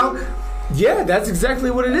hang out. Yeah, that's exactly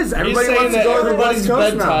what it is. Everybody wants to go to the West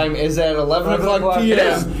Coast bedtime is at 11 o'clock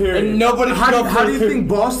p.m. And nobody. How do you think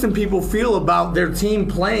Boston people feel about their team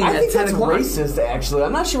playing at 10 o'clock? I think that's racist, actually.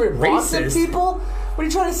 I'm not sure what Boston people. What are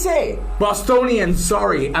you trying to say? Bostonians,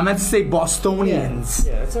 sorry. I meant to say Bostonians.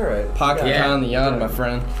 Yeah, that's all right. Park the car on the yard, my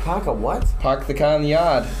friend. Park a what? Park the car on the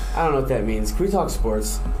yard. I don't know what that means. Can we talk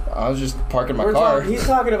sports? I was just parking my car. He's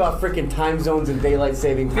talking about freaking time zones and daylight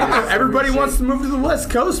saving time. Everybody wants to move to the West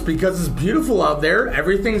Coast because it's beautiful out there.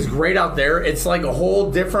 Everything's great out there. It's like a whole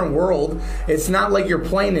different world. It's not like you're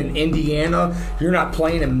playing in Indiana. You're not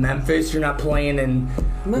playing in Memphis. You're not playing in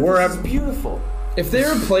Memphis is beautiful. If they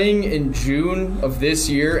were playing in June of this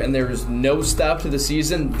year and there was no stop to the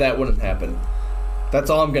season, that wouldn't happen. That's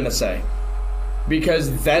all I'm going to say.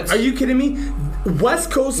 Because that's... Are you kidding me?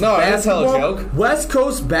 West Coast basketball. Tell a joke. West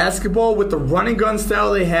Coast basketball with the run and gun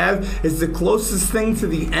style they have is the closest thing to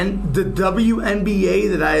the WNBA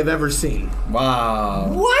that I have ever seen.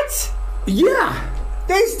 Wow. What? Yeah.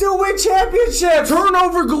 They still win championships.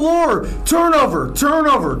 Turnover galore. Turnover.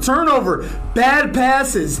 Bad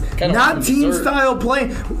passes. Not team style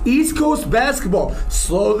play. East Coast basketball.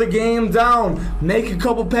 Slow the game down. Make a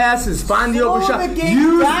couple passes. Find the open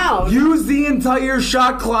shot. Use the entire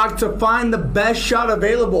shot clock to find the best shot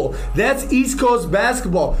available. That's East Coast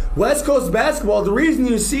basketball. West Coast basketball, the reason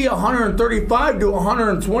you see 135 to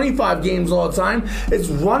 125 games all the time, it's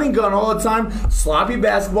running gun all the time. Sloppy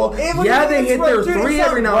basketball. They hit their three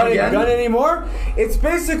every now and again. Gun anymore. It's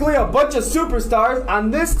basically a bunch of superstars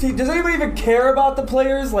on this team. Does anybody even care about the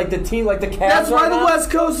players, like the team, like the Cavs? That's why the West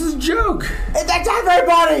Coast is a joke. That's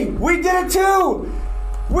everybody. We did it too.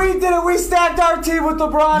 We did it. We stacked our team with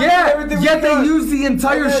LeBron. Yeah, yet they used the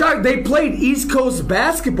entire shot. They played East Coast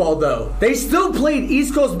basketball, though. They still played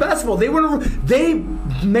East Coast basketball. They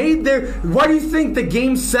made their... Why do you think the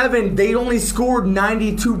Game 7, they only scored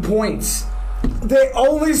 92 points? They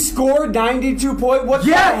only scored 92 points. What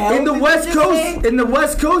the hell? In the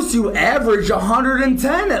West Coast, you average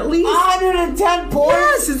 110 at least. 110 points.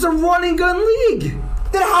 Yes, it's a running gun league.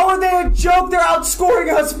 Then how are they a joke? They're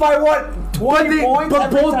outscoring us by what? 20 points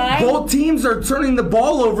every time? Both teams are turning the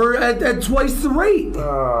ball over at twice the rate.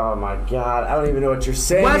 Oh my God! I don't even know what you're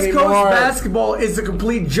saying West Coast basketball is a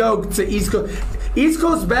complete joke to East Coast. East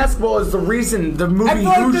Coast basketball is the reason the movie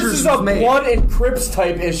Hoosiers was made. This is a Blood and Crips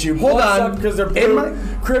type issue. One sucks because they're blue.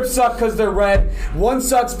 Crips suck because they're red. One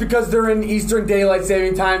sucks because they're in Eastern Daylight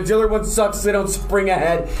Saving Time. The other one sucks because they don't spring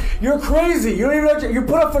ahead. You're crazy. You don't even know. You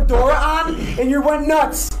put a fedora on and you went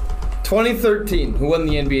nuts. 2013, who won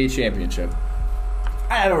the NBA championship?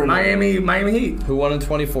 I don't know. Miami Heat. Who won in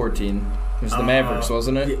 2014? It was the Mavericks,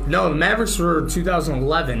 wasn't it? No, the Mavericks were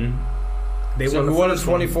 2011. Who won in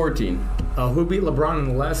 2014? Who beat LeBron in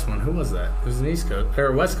the last one? Who was that? It was an East Coast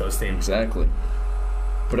or West Coast team. Exactly.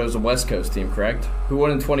 But it was a West Coast team, correct? Who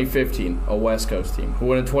won in 2015? A West Coast team. Who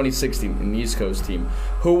won in 2016? An East Coast team.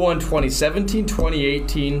 Who won 2017,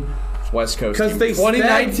 2018? West Coast team.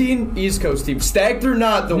 2019, East Coast team. Stacked or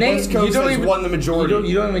not, the West Coast has won the majority.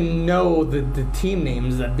 You don't even know the team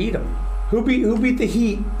names that beat them. Who beat the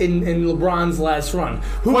Heat in LeBron's last run?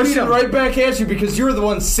 Who beat them? Right back at you because you're the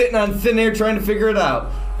one sitting on thin air trying to figure it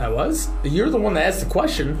out. I was? You're the one that asked the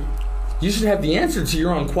question. You should have the answer to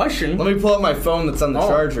your own question. Let me pull up my phone that's on the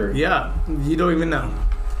charger. Yeah, you don't even know.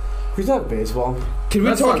 We talk baseball. Can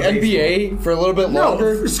we talk NBA for a little bit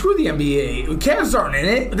longer? No, screw the NBA. Cavs aren't in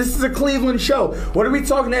it. This is a Cleveland show. What are we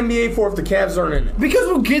talking NBA for if the Cavs aren't in it? Because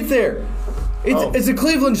we'll get there. It's a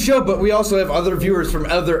Cleveland show, but we also have other viewers from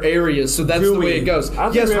other areas, so that's the way it goes.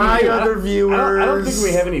 Yes, hi other viewers. I don't think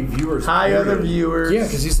we have any viewers. Hi other viewers. Yeah,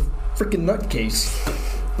 because he's a freaking nutcase.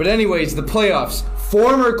 But anyways, the playoffs.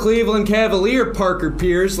 Former Cleveland Cavalier Parker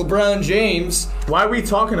Pierce, LeBron James. Why are we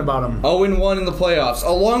talking about him? 0-1 in the playoffs.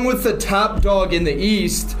 Along with the top dog in the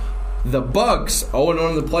East, the Bucks,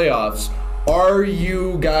 0-1 in the playoffs. Are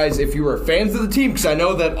you guys, if you were fans of the team, because I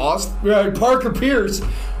know that Parker Pierce,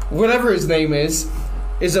 whatever his name is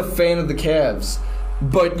a fan of the Cavs.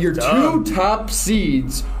 But your two top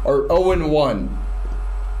seeds are 0-1.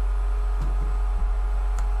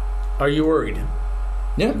 Are you worried?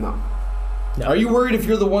 Yeah. No. Are you worried if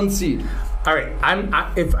you're the 1 seed? All right.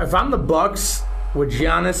 If I'm the Bucks with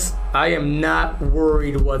Giannis, I am not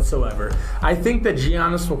worried whatsoever. I think that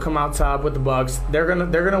Giannis will come out top with the Bucks. They're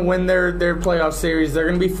gonna win their playoff series. They're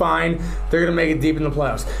gonna be fine. They're gonna make it deep in the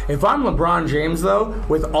playoffs. If I'm LeBron James, though,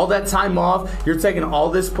 with all that time off, you're taking all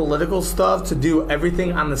this political stuff to do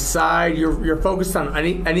everything on the side. You're focused on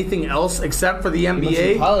anything else except for the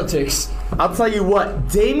NBA. Politics. I'll tell you what,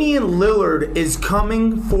 Damian Lillard is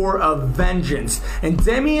coming for a vengeance. And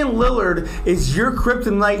Damian Lillard is your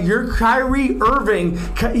kryptonite, your Kyrie Irving.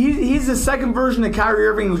 He's the second version of Kyrie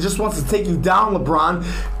Irving who just wants to take you down, LeBron.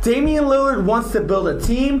 Damian Lillard wants to build a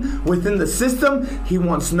team within the system. He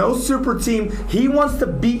wants no super team. He wants to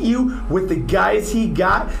beat you with the guys he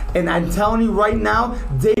got. And I'm telling you right now,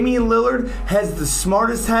 Damian Lillard has the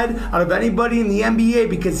smartest head out of anybody in the NBA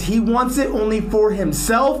because he wants it only for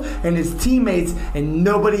himself and his teammates and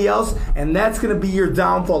nobody else, and that's going to be your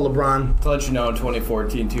downfall, LeBron. To let you know, in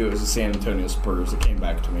 2014, too, it was the San Antonio Spurs that came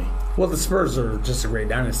back to me. Well, the Spurs are just a great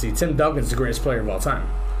dynasty. Tim Duncan's the greatest player of all time,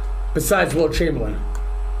 besides Wilt Chamberlain.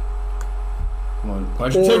 Why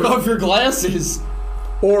don't you take off your glasses?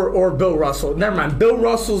 Or Bill Russell. Never mind. Bill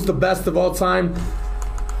Russell's the best of all time.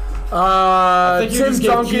 I think Tim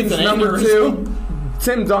Duncan's number 2.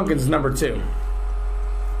 Tim Duncan's number 2.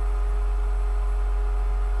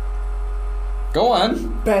 Go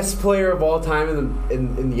on. Best player of all time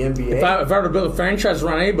in the NBA. If I were to build a franchise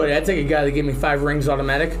around anybody, I'd take a guy that gave me 5 rings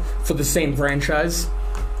automatic for the same franchise.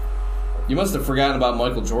 You must have forgotten about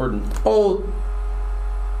Michael Jordan. Oh,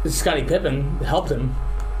 Scottie Pippen helped him.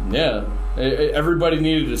 Yeah. Everybody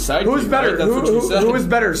needed a sidekick. Who's better? Right? That's what you said. Who is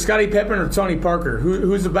better, Scottie Pippen or Tony Parker?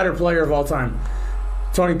 Who's the better player of all time?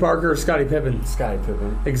 Tony Parker or Scottie Pippen? Scottie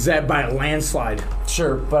Pippen. Exact by a landslide.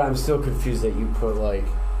 Sure, but I'm still confused that you put like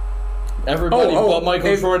everybody but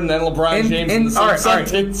Michael Jordan and LeBron James in the same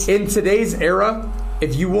sentence. In today's era,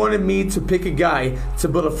 if you wanted me to pick a guy to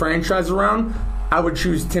build a franchise around, I would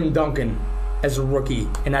choose Tim Duncan as a rookie,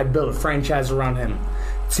 and I'd build a franchise around him.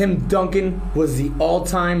 Tim Duncan was the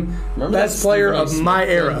all-time best player of my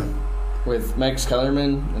era. With Max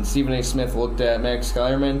Kellerman, and Stephen A. Smith looked at Max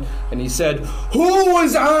Kellerman, and he said, "Who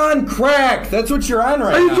was on crack?" That's what you're on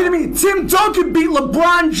right now. Are you kidding me? Tim Duncan beat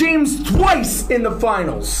LeBron James twice in the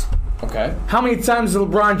finals. Okay. How many times did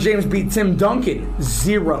LeBron James beat Tim Duncan?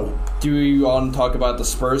 0. Do you want to talk about the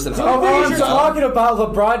Spurs? And you're talking about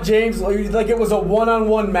LeBron James like it was a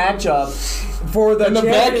one-on-one matchup for the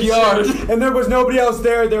backyard, and there was nobody else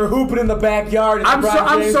there. They're hooping in the backyard. I'm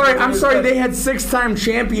sorry. They had 6-time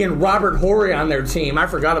champion Robert Horry on their team. I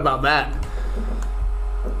forgot about that.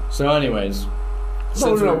 So, anyways.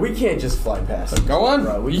 No, we can't just fly past this. Go on.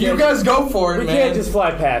 Bro. You guys go for it, man. We can't just fly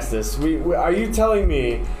past this. Are you telling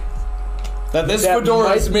me that this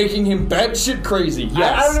fedora is making him batshit crazy?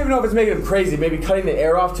 Yes. I don't even know if it's making him crazy. Maybe cutting the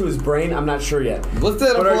air off to his brain. I'm not sure yet. Lift it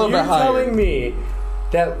up a little bit higher. Are you telling me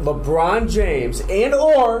that LeBron James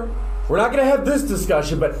or we're not going to have this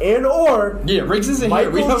discussion, but Riggs isn't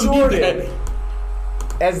Michael here. We don't Jordan need that.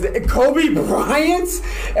 as Kobe Bryant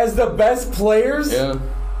as the best players? Yeah.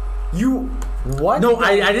 What? No,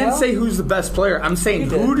 I didn't say who's the best player. I'm saying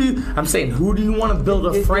who do you want to build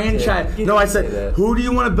a franchise? No, I said who do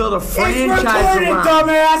you want to build a franchise around?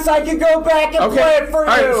 Dumbass, I can go back and play it for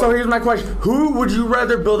you. All right, so here's my question: who would you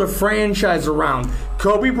rather build a franchise around?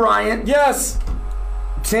 Kobe Bryant? Yes.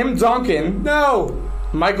 Tim Duncan? No.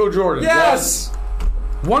 Michael Jordan? Yes.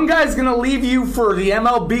 One guy's gonna leave you for the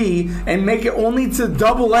MLB and make it only to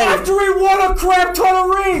AA. After he won a crap ton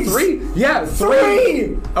of rings. 3? Yeah,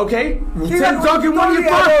 3. Okay. Tim Duncan won you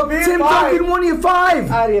 5. Tim Duncan won you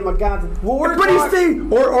 5. Out of here, my God. Well,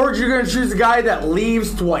 or you're gonna choose a guy that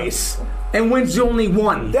leaves twice and wins you only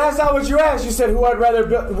 1. That's not what you asked. You said who I'd rather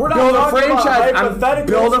build. We're not build a talking franchise. about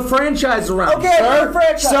Build a franchise around. Okay,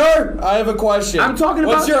 Sir, I have a question. I'm talking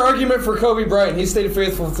about. What's your argument for Kobe Bryant? He stayed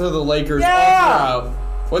faithful to the Lakers all throughout.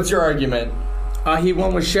 What's your argument? He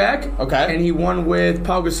won with Shaq. Okay. And he won with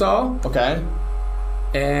Pau Gasol. Okay.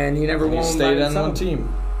 And he never won. He stayed on one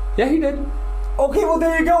team. Yeah, he did. Okay, well,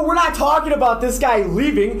 there you go. We're not talking about this guy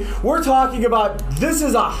leaving. We're talking about this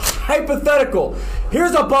is a hypothetical.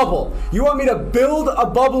 Here's a bubble. You want me to build a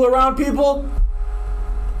bubble around people?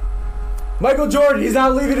 Michael Jordan, he's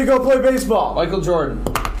not leaving to go play baseball. Michael Jordan.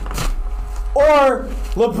 Or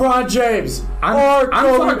LeBron James. Or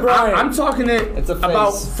Kobe Bryant. I'm talking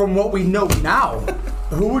about from what we know now.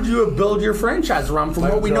 Who would you build your franchise around from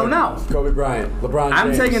what we know now? Kobe Bryant. LeBron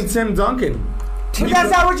James. I'm taking Tim Duncan. But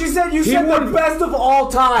that's not what you said. You said the best of all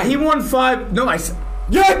time. He won 5. No, I said.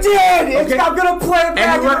 You did! Okay. I'm going to play it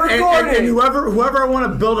back in the recording. And whoever I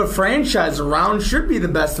want to build a franchise around should be the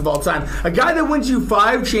best of all time. A guy that wins you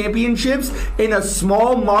 5 championships in a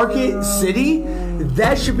small market city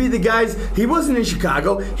That should be the guys. He wasn't in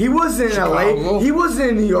Chicago. He wasn't in LA. He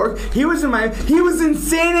wasn't in New York. He was in Miami. He was in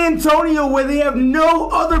San Antonio, where they have no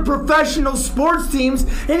other professional sports teams,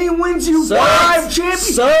 and he wins you 5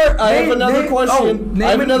 championships. Sir, I have another question.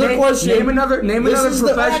 Name another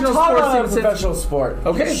professional professional sport.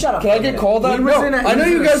 Okay, shut up. Can I get called on? No, I know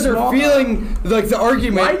you guys are feeling like the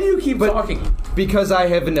argument. Why do you keep talking? Because I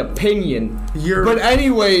have an opinion. But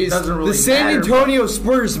anyways, the San Antonio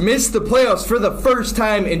Spurs missed the playoffs for the first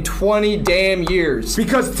time in 20 damn years.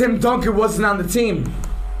 Because Tim Duncan wasn't on the team.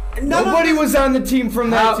 Nobody was on the team from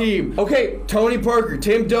that team. Okay, Tony Parker,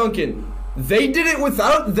 Tim Duncan. They did it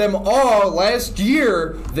without them all last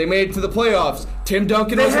year. They made it to the playoffs. Tim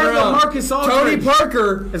Duncan was around. LaMarcus Aldridge. Tony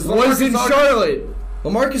Parker was in Charlotte.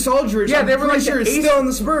 LaMarcus Aldridge, yeah, they were like sure is still in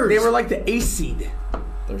the Spurs. They were like the ace seed.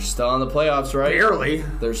 They're still in the playoffs, right? Barely.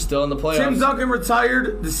 They're still in the playoffs. Tim Duncan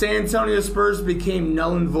retired. The San Antonio Spurs became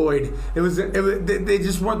null and void. They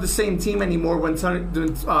just weren't the same team anymore when Tim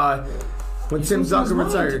Duncan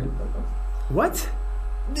retired. What?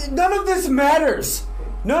 None of this matters.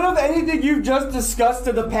 None of anything you've just discussed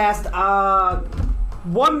in the past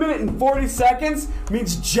 1 minute and 40 seconds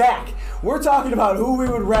means jack. We're talking about who we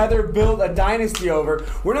would rather build a dynasty over.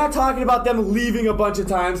 We're not talking about them leaving a bunch of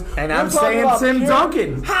times. And I'm saying Tim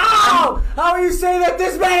Duncan. How? How are you saying that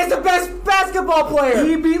this man is the best basketball player?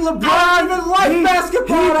 He beat LeBron. I don't even like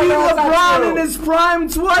basketball. He beat LeBron in his prime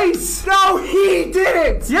twice. No, he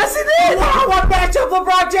didn't. Yes, he did. One matchup,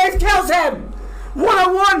 LeBron James kills him.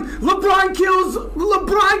 1-on-1, LeBron kills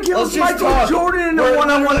Michael Jordan in a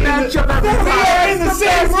 1-on-1 matchup every time. They're in the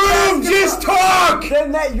same room. Just talk.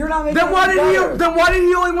 Then you're not making Then why did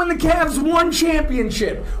he only win the Cavs 1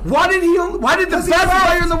 championship? Why did the best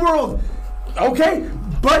player in the world? Okay.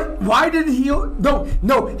 But why did he? No,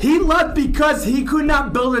 he left because he could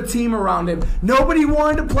not build a team around him. Nobody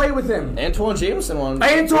wanted to play with him. Antoine Jameson wanted.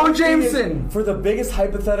 Antoine Jameson. For the biggest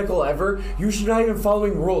hypothetical ever, you should not even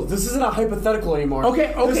following rules. This isn't a hypothetical anymore.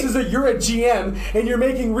 Okay. This is you're a GM and you're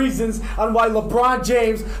making reasons on why LeBron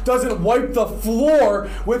James doesn't wipe the floor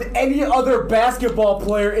with any other basketball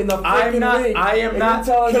player in the freaking league. I am not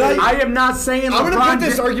saying LeBron. I'm gonna put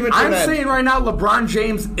this argument to I'm saying right now LeBron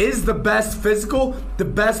James is the best physical,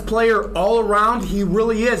 the best player all around. He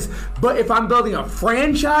really is. But if I'm building a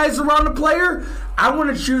franchise around a player, I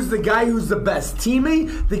want to choose the guy who's the best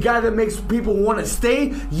teammate, the guy that makes people want to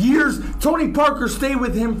stay years. Tony Parker stayed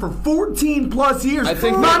with him for 14 plus years. I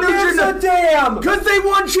think because they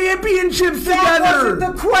won championships together. That wasn't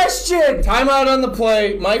the question. Timeout on the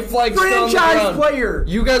play. Mike Flag's still on the franchise ground. player.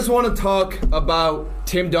 You guys want to talk about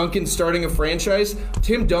Tim Duncan starting a franchise?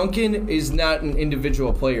 Tim Duncan is not an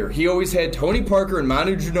individual player. He always had Tony Parker and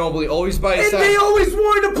Manu Ginobili always by his side. And they always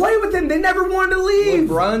wanted to play with him. They never wanted to leave.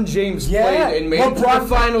 LeBron James played and made it to the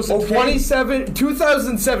finals in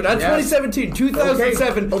 2007, not 2017,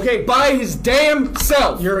 2007, by his damn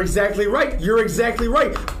self. You're exactly right.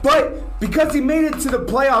 But because he made it to the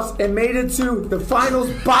playoffs and made it to the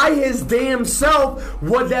finals by his damn self,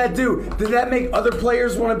 what'd that do? Did that make other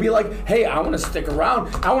players want to be like, hey, I want to stick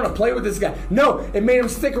around. I want to play with this guy. No, it made him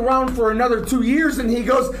stick around for another 2 years, and he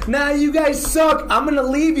goes, nah, you guys suck. I'm going to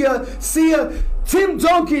leave you. See ya. Tim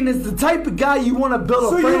Duncan is the type of guy you want to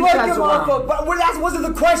build a franchise around. But that wasn't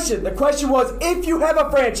the question. The question was if you have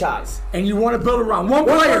a franchise. And you want to build around one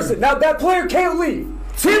player. Person. Now, that player can't leave.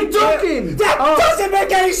 Tim Duncan! That doesn't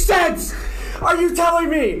make any sense! Are you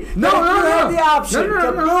telling me you had the option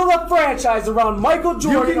to build a franchise around Michael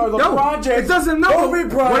Jordan or LeBron James? It doesn't. Kobe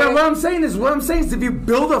Bryant. What I'm saying is, if you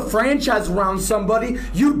build a franchise around somebody,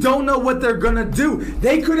 you don't know what they're gonna do.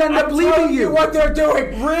 They could end up leaving you. What they're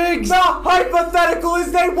doing, Riggs? The hypothetical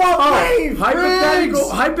is they won't leave.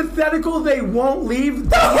 Hypothetical, they won't leave.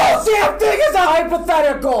 The whole damn thing is a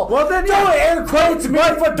hypothetical. Well, then don't air quotes me,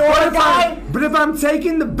 Fedora guy. But if I'm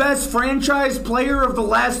taking the best franchise player of the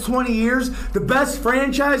last 20 years. The best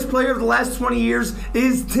franchise player of the last 20 years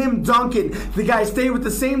is Tim Duncan. The guy stayed with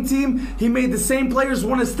the same team. He made the same players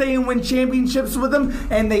want to stay and win championships with him,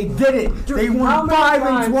 and they did it. They won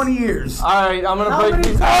 5 in 20 years. All right, I'm going to break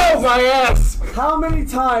these. Oh, my ass. How many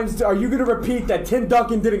times are you going to repeat that Tim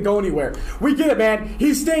Duncan didn't go anywhere? We get it, man.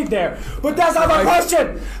 He stayed there. But that's not the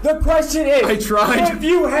question. The question is, I tried. If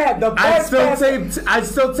you had the best I'd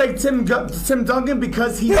still take Tim Duncan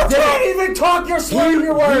because he can't even talk your slurring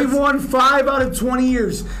your words. He won 5 out of 20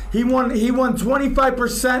 years. He won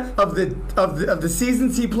 25% of the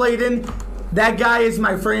seasons he played in. That guy is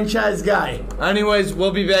my franchise guy. Anyways,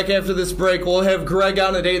 we'll be back after this break. We'll have Greg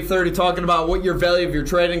on at 8:30 talking about what your value of your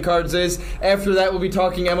trading cards is. After that, we'll be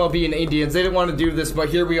talking MLB and Indians. They didn't want to do this, but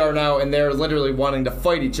here we are now, and they're literally wanting to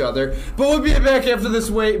fight each other. But we'll be back after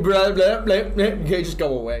this. Wait, blah, blah, blah, blah. Okay, just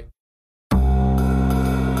go away.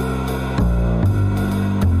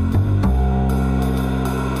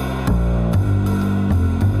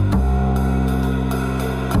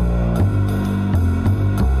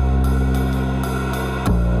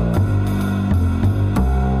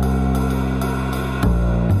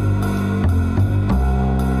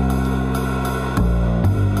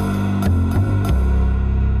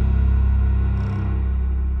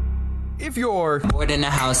 If you're bored in the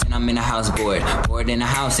house and I'm in the house bored. Bored in the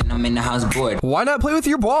house and I'm in the house bored. Why not play with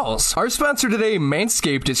your balls? Our sponsor today,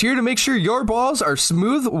 Manscaped, is here to make sure your balls are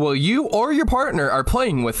smooth while you or your partner are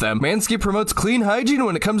playing with them. Manscaped promotes clean hygiene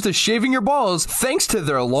when it comes to shaving your balls thanks to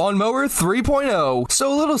their Lawnmower 3.0.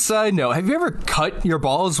 So a little side note, have you ever cut your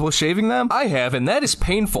balls while shaving them? I have, and that is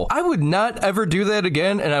painful. I would not ever do that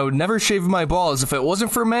again, and I would never shave my balls if it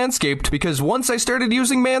wasn't for Manscaped, because once I started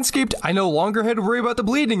using Manscaped, I no longer had to worry about the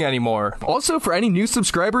bleeding anymore. Also, for any new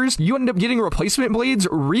subscribers, you end up getting replacement blades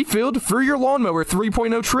refilled for your Lawnmower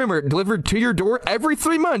 3.0 trimmer delivered to your door every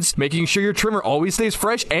 3 months, making sure your trimmer always stays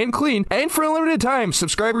fresh and clean. And for a limited time,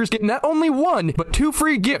 subscribers get not only 1, but 2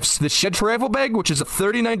 free gifts: the Shed Travel Bag, which is a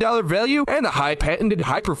 $39 value, and the high-patented,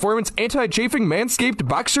 high-performance, anti-chafing Manscaped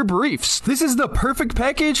Boxer Briefs. This is the perfect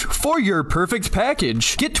package for your perfect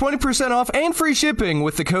package. Get 20% off and free shipping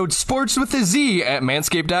with the code SPORTSWITHAZ at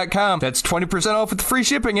manscaped.com. That's 20% off with free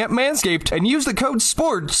shipping at Manscaped. And use the code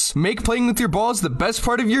SPORTS. Make playing with your balls the best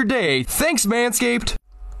part of your day. Thanks, Manscaped.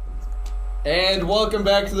 And welcome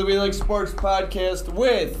back to the We Like Sports podcast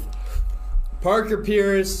with Parker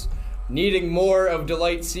Pierce, needing more of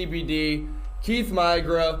Delight CBD, Keith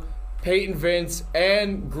Migra, Peyton Vince,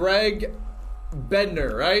 and Greg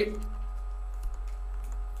Bedner, right?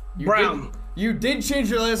 Brown. You did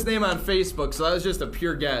change your last name on Facebook, so that was just a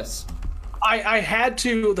pure guess. I had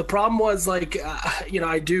to. The problem was, like,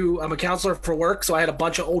 I'm a counselor for work, so I had a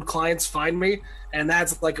bunch of old clients find me, and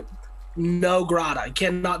that's like no grata. I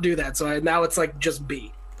cannot do that. So now it's like just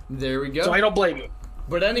B. There we go. So I don't blame you.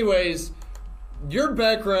 But anyways, your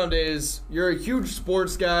background is you're a huge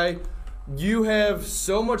sports guy. You have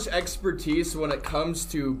so much expertise when it comes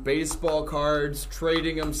to baseball cards,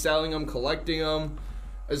 trading them, selling them, collecting them,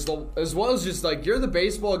 as well as just like you're the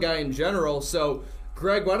baseball guy in general. So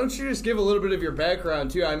Greg, why don't you just give a little bit of your background,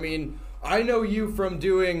 too? I mean, I know you from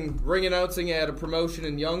doing ring announcing at a promotion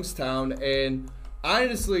in Youngstown, and I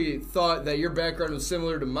honestly thought that your background was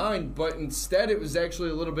similar to mine, but instead it was actually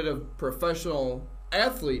a little bit of professional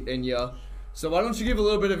athlete in you. So why don't you give a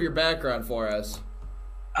little bit of your background for us?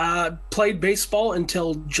 Played baseball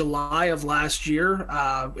until July of last year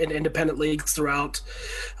in independent leagues throughout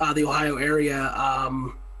the Ohio area.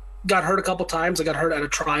 Got hurt a couple times. I got hurt at a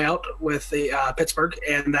tryout with the Pittsburgh,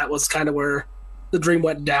 and that was kind of where the dream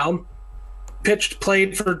went down.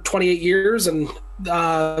 Played for 28 years, and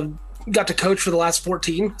got to coach for the last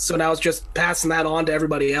 14, so now it's just passing that on to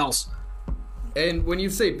everybody else. And when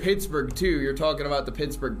you say Pittsburgh, too, you're talking about the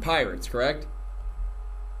Pittsburgh Pirates, correct?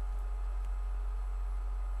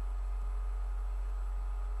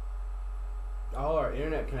 Oh, our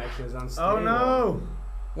internet connection is unstable. Oh, no.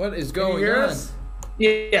 What is going on?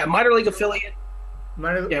 Yeah, minor league affiliate.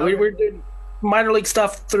 We're doing minor league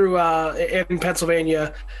stuff through in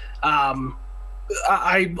Pennsylvania.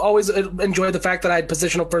 I always enjoyed the fact that I had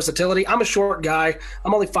positional versatility. I'm a short guy.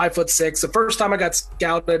 I'm only 5'6". The first time I got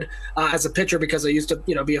scouted as a pitcher, because I used to,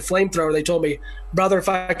 be a flamethrower, they told me, brother, if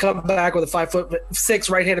I come back with a 5'6"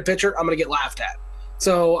 right-handed pitcher, I'm going to get laughed at.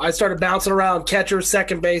 So I started bouncing around catcher,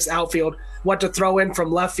 second base, outfield, went to throw in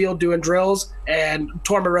from left field doing drills, and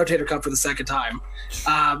tore my rotator cuff for the second time.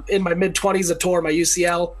 In my mid-20s, I tore my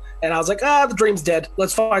UCL, and I was like, the dream's dead.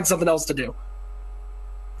 Let's find something else to do.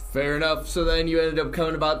 Fair enough. So then you ended up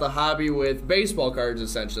coming about the hobby with baseball cards,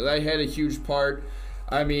 essentially. That had a huge part.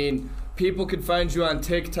 I mean, people could find you on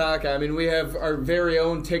TikTok. I mean, we have our very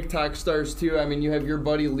own TikTok stars, too. I mean, you have your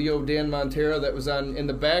buddy Leo Dan Montero that was in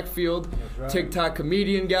the backfield. Right. TikTok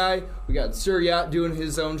comedian guy. We got Sir Yacht doing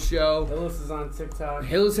his own show. Hillis is on TikTok.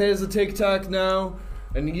 Hillis has a TikTok now.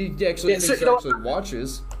 And he actually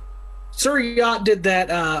watches. Sir Yacht did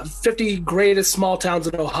that 50 greatest small towns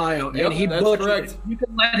in Ohio, yep, and he that's butchered correct. it. You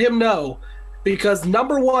can let him know, because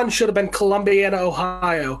number one should have been Columbiana,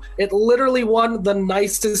 Ohio. It literally won the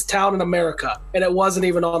nicest town in America, and it wasn't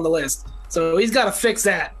even on the list. So he's got to fix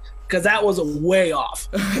that, because that was way off.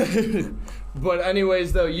 But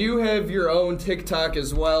anyways, though, you have your own TikTok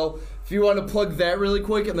as well. if you want to plug that really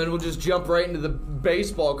quick, and then we'll just jump right into the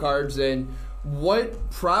baseball cards and what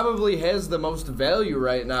probably has the most value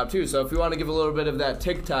right now, too. So if you want to give a little bit of that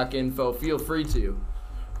TikTok info, feel free to.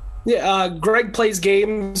 Yeah, Greg plays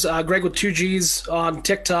games. Greg with 2 Gs on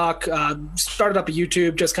TikTok. Started up a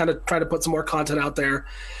YouTube, just kind of trying to put some more content out there.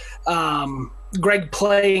 Greg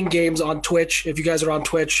playing games on Twitch. If you guys are on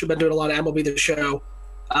Twitch, I've been doing a lot of MLB The Show.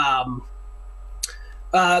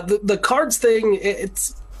 The cards thing,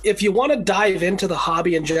 it's if you want to dive into the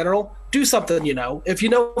hobby in general, do something you know. If you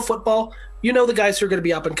know football, you know the guys who are going to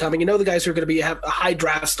be up and coming. You know the guys who are going to have a high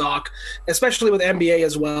draft stock, especially with NBA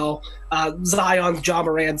as well. Zion, Ja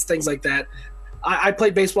Morant, things like that. I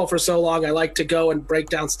played baseball for so long, I like to go and break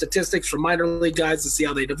down statistics from minor league guys to see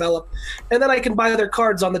how they develop. And then I can buy their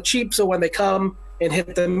cards on the cheap, so when they come and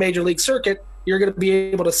hit the major league circuit, you're going to be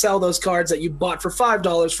able to sell those cards that you bought for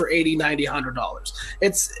 $5 for $80, $90, $100.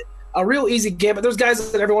 It's a real easy game, but there's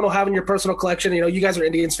guys that everyone will have in your personal collection. You know, you guys are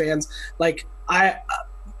Indians fans. Like,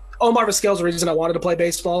 Omar Vizquel's the reason I wanted to play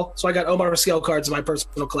baseball, so I got Omar Vizquel cards in my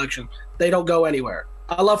personal collection. They don't go anywhere.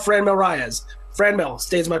 I love Franmil Reyes. Franmil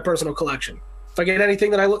stays in my personal collection. If I get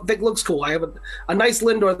anything that I think looks cool, I have a nice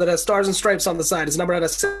Lindor that has stars and stripes on the side. It's numbered out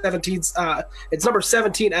of 17. It's number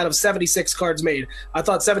 17 out of 76 cards made. I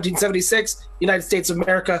thought 1776, United States of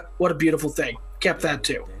America. What a beautiful thing. Kept that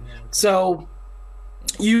too. So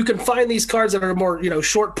you can find these cards that are more,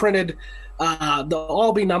 short printed. They'll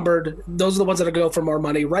all be numbered. Those are the ones that go for more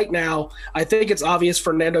money. Right now, I think it's obvious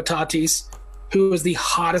Fernando Tatis, who is the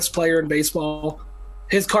hottest player in baseball.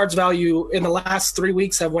 His cards value in the last 3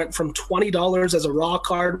 weeks have went from $20 as a raw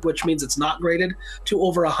card, which means it's not graded, to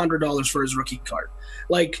over $100 for his rookie card.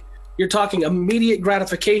 Like, you're talking immediate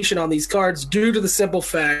gratification on these cards due to the simple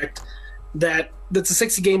fact that it's a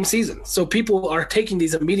 60-game season. So people are taking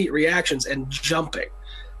these immediate reactions and jumping.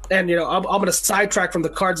 And, I'm going to sidetrack from the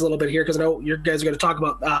cards a little bit here because I know you guys are going to talk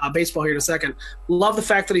about baseball here in a second. Love the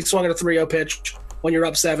fact that he swung at a 3-0 pitch when you're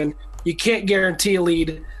up 7. You can't guarantee a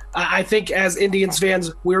lead. I think as Indians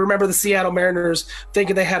fans, we remember the Seattle Mariners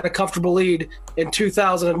thinking they had a comfortable lead in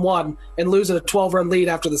 2001 and losing a 12-run lead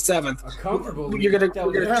after the 7th. A comfortable lead? You're going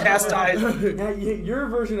to chastise. Your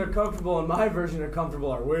version of comfortable and my version of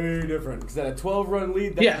comfortable are way different. Because at a 12-run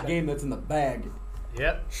lead, that's a game that's in the bag.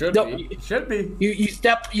 Yep. Should be. You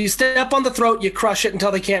step on the throat, you crush it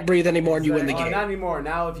until they can't breathe anymore, and you win the game. Not anymore.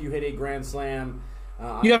 Now if you hit a grand slam,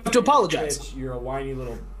 you have to apologize. Pitch, you're a whiny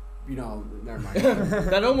little... never mind.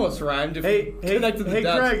 That almost rhymed. Hey,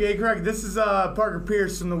 Craig, this is Parker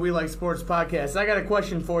Pierce from the We Like Sports podcast. I got a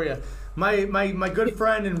question for you. My good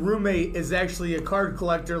friend and roommate is actually a card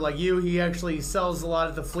collector like you. He actually sells a lot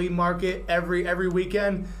at the flea market every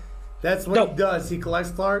weekend. That's what he does. He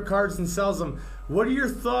collects cards and sells them. What are your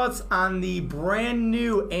thoughts on the brand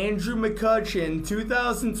new Andrew McCutchen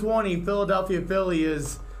 2020 Philadelphia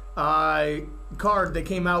Phillies card that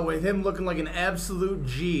came out with him looking like an absolute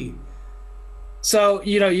G? So,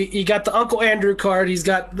 you got the Uncle Andrew card. He's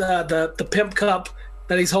got the pimp cup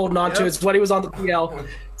that he's holding on to. It's what he was on the PL.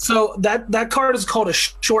 So that card is called a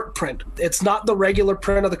short print. It's not the regular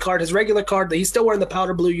print of the card. His regular card, he's still wearing the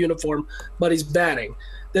powder blue uniform, but he's batting.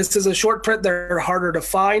 This is a short print. They're harder to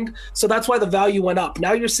find. So that's why the value went up.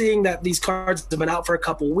 Now you're seeing that these cards have been out for a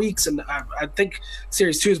couple weeks, and I think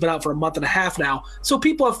Series 2 has been out for a month and a half now. So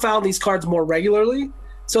people have found these cards more regularly.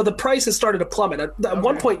 So the price has started to plummet. At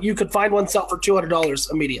one point, you could find one sell for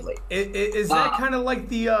 $200 immediately. Is that kind of like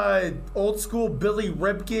the old school Billy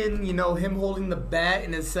Ripken, him holding the bat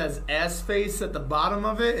and it says ass face at the bottom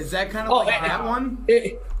of it? Is that kind of that one?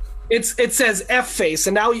 It says F face,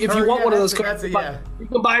 and now if you want one of those cards, you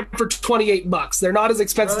can buy them for $28. They're not as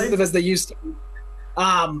expensive as they used to be.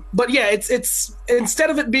 But yeah, it's instead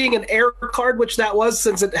of it being an error card, which that was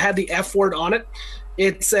since it had the F word on it,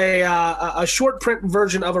 it's a short print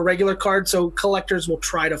version of a regular card, so collectors will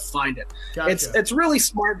try to find it. Gotcha. It's really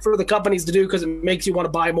smart for the companies to do because it makes you want to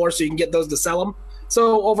buy more so you can get those to sell them.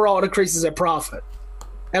 So overall, it increases their profit.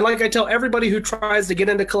 And like I tell everybody who tries to get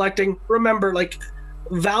into collecting, remember,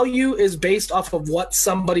 value is based off of what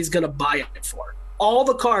somebody's going to buy it for. All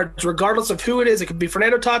the cards, regardless of who it is, it could be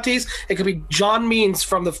Fernando Tatis, it could be John Means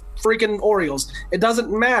from the freaking Orioles. It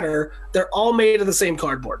doesn't matter. They're all made of the same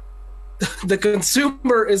cardboard. The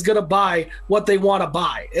consumer is going to buy what they want to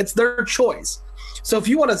buy. It's their choice. So if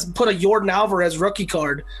you want to put a Yordan Alvarez rookie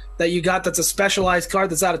card that you got that's a specialized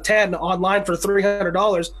card that's out of 10 online for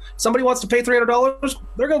 $300, somebody wants to pay $300,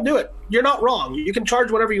 they're going to do it. You're not wrong. You can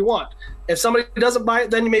charge whatever you want. If somebody doesn't buy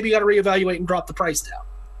it, then maybe you got to reevaluate and drop the price down.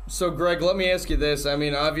 So, Greg, let me ask you this. I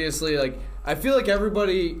mean, obviously, I feel like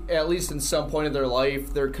everybody, at least in some point of their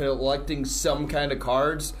life, they're collecting some kind of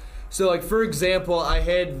cards. So, like, for example, I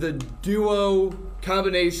had the duo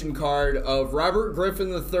combination card of Robert Griffin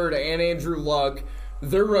III and Andrew Luck,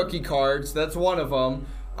 their rookie cards. That's one of them.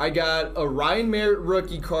 I got a Ryan Merritt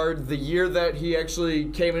rookie card the year that he actually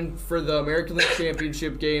came in for the American League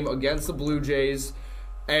Championship game against the Blue Jays.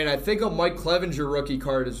 And I think a Mike Clevenger rookie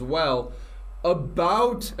card as well.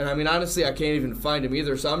 And I mean, honestly, I can't even find him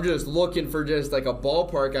either. So I'm just looking for just like a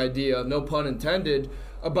ballpark idea, no pun intended,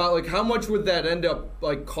 about like how much would that end up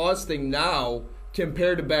like costing now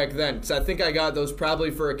compared to back then? Because I think I got those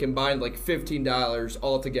probably for a combined like $15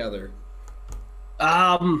 altogether.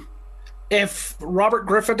 If Robert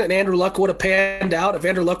Griffin and Andrew Luck would have panned out, if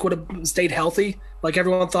Andrew Luck would have stayed healthy like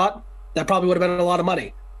everyone thought, that probably would have been a lot of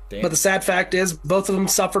money. Damn. But the sad fact is both of them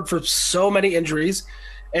suffered for so many injuries,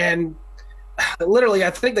 and literally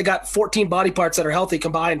I think they got 14 body parts that are healthy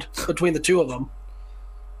combined between the two of them.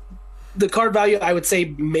 The card value, I would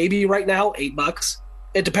say maybe right now $8.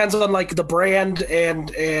 It depends on like the brand and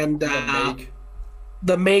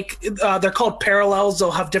the make. They're called parallels.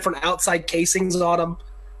 They'll have different outside casings on them.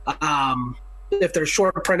 If they're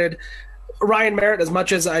short printed, Ryan Merritt, as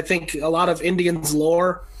much as I think a lot of Indians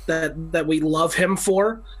lore that we love him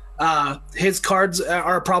for, his cards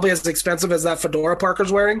are probably as expensive as that fedora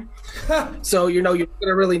Parker's wearing. So you're gonna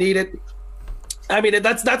really need it. I mean,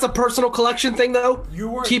 that's a personal collection thing, though.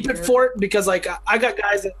 Keep it for it, because like I got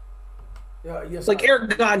guys that, like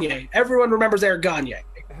Eric Gagne. Everyone remembers Eric Gagne.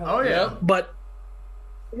 Oh yeah, but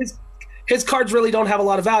his cards really don't have a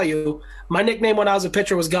lot of value. My nickname when I was a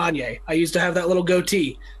pitcher was Gagne. I used to have that little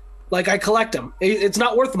goatee. Like, I collect them. It's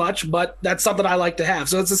not worth much, but that's something I like to have.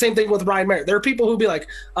 So it's the same thing with Ryan Merritt. There are people who be like,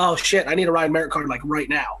 oh shit, I need a Ryan Merritt card like right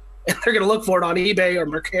now, and they're gonna look for it on eBay or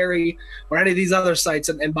Mercari or any of these other sites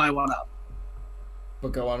and buy one up.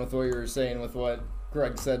 But go on with what you were saying with what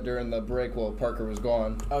Greg said during the break while Parker was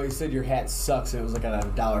gone. Oh, he said your hat sucks and it was like at a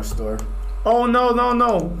dollar store. Oh, no.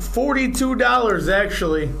 $42,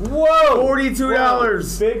 actually. Whoa!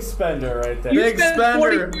 $42. Big spender right there. You Big spent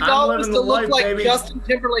spender. I'm $42 living to the look life, like baby. Justin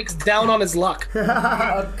Timberlake's down on his luck.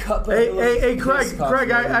 Hey, Craig,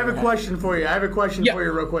 I have a question for you. For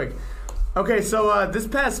you real quick. Okay, so this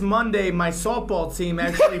past Monday, my softball team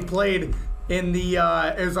actually played in the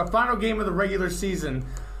it was a final game of the regular season,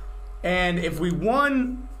 and if we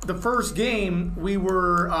won the first game, we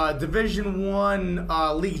were Division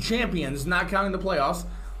I league champions, not counting the playoffs.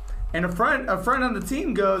 And a friend on the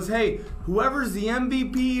team goes, "Hey, whoever's the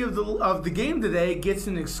MVP of the game today gets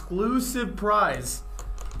an exclusive prize."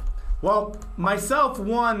 Well, myself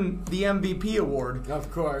won the MVP award. Of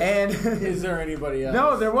course. And is there anybody else?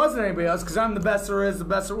 No, there wasn't anybody else, because I'm the best there is, the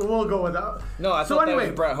best there. We'll go with that. No, I thought that was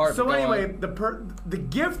Bret Hart. So anyway, the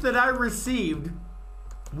gift that I received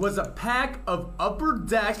was a pack of Upper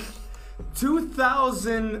Deck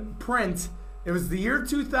 2000 print. It was the year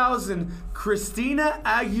 2000 Christina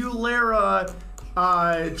Aguilera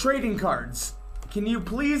trading cards. Can you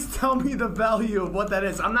please tell me the value of what that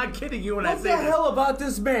is? I'm not kidding you when I say What the hell about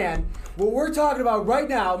this man? What we're talking about right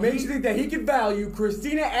now makes you think that he could value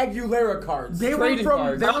Christina Aguilera cards. They were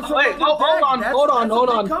from. Hold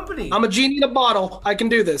on. Company. I'm a genie in a bottle. I can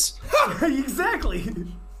do this. Exactly.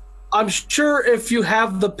 I'm sure if you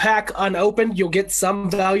have the pack unopened, you'll get some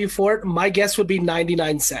value for it. My guess would be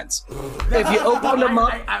 99 cents. If you open them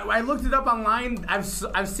up, I looked it up online.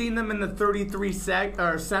 I've seen them in the 33 cent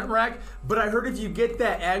rack. But I heard if you get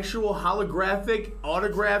that actual holographic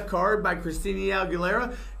autograph card by Christina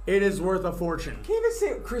Aguilera, it is worth a fortune. Can you even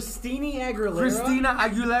say Christina Aguilera? Christina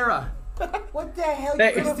Aguilera. What the hell?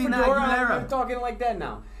 Hey, Christina Aguilera. I'm talking like that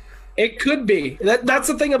now. It could be. That's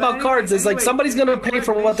the thing about cards is like somebody's going to pay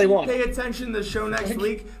for what they want. Pay attention to the show next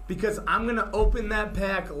week, because I'm going to open that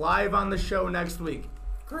pack live on the show next week.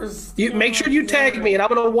 You make sure you tag me, and I'm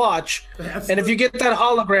going to watch. Absolutely. And if you get that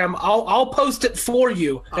hologram, I'll post it for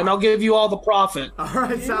you, and I'll give you all the profit. All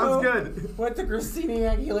right, sounds good. What the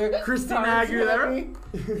Christina Aguilera? Christina Aguilera?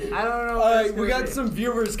 I don't know. We got some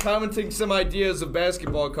viewers commenting some ideas of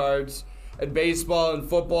basketball cards and baseball and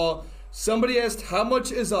football. Somebody asked, how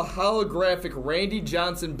much is a holographic Randy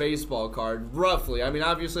Johnson baseball card, roughly? I mean,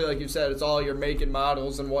 obviously, like you said, it's all your make and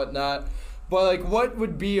models and whatnot. But, like, what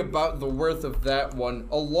would be about the worth of that one?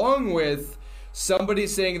 Along with somebody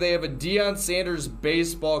saying they have a Deion Sanders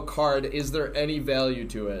baseball card. Is there any value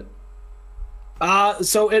to it?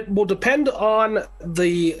 So it will depend on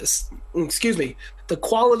the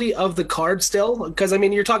quality of the card still. Because, I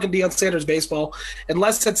mean, you're talking Deion Sanders baseball.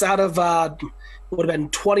 Unless it's out of... would have been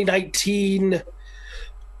 2019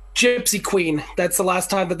 Gypsy Queen. That's the last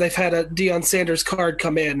time that they've had a Deion Sanders card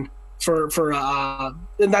come in for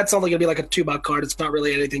and that's only gonna be like a $2 card. It's not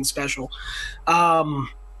really anything special.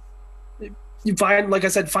 you find, like I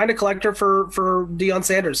said, find a collector for Deion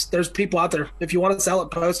Sanders. There's people out there. If you want to sell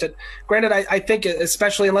it, post it. Granted, I think,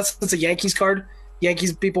 especially unless it's a Yankees card,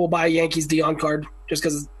 Yankees people will buy a Yankees Deion card just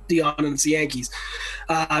because it's Deion and it's the Yankees.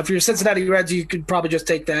 If you're Cincinnati Reds, you could probably just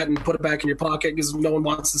take that and put it back in your pocket because no one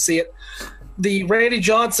wants to see it. The Randy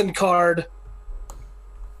Johnson card,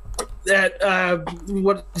 that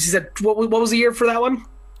what he said, what was the year for that one?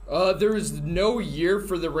 There was no year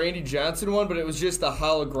for the Randy Johnson one, but it was just a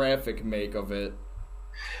holographic make of it.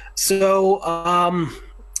 So,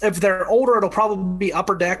 if they're older, it'll probably be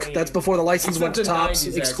Upper Deck. That's before the license went to Topps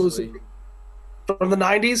exclusively. From the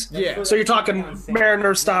 90s? Yeah. So you're talking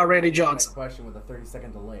Mariners style Randy Johnson. Question with a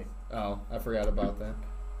 30-second delay. Oh, I forgot about that.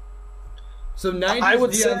 So 90s I would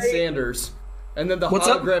Deion say- Sanders, and then the What's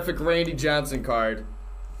up? holographic Randy Johnson card.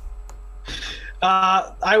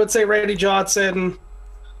 I would say Randy Johnson,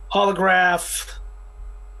 holograph.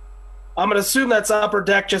 I'm going to assume that's Upper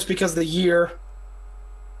Deck just because of the year.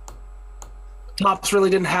 Topps really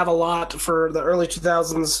didn't have a lot for the early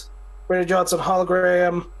 2000s. Randy Johnson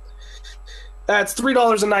hologram. That's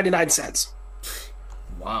 $3.99.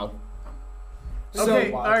 Wow.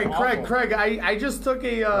 Okay, Wow, all right, it's Craig. awful. I just took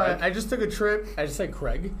a trip. I just said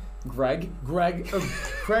Craig. Greg?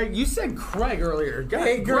 Craig, you said Craig earlier.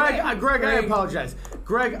 Hey, Greg, I apologize.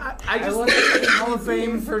 Greg, I just went to the Hall of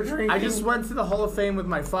Fame for drinking. I just went to the Hall of Fame with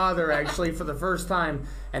my father actually for the first time,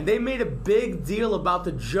 and they made a big deal about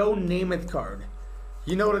the Joe Namath card.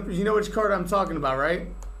 You know which card I'm talking about, right?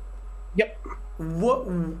 Yep. What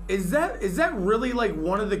is that? Is that really like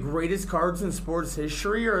one of the greatest cards in sports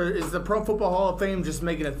history, or is the Pro Football Hall of Fame just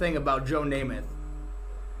making a thing about Joe Namath?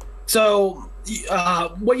 So,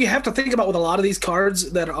 what you have to think about with a lot of these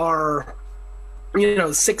cards that are,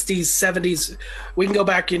 60s, 70s, we can go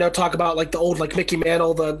back, talk about like the old, like Mickey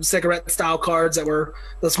Mantle, the cigarette style cards that were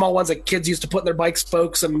the small ones that kids used to put in their bike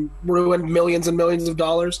spokes and ruin millions and millions of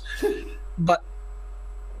dollars. But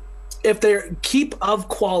if they're keep of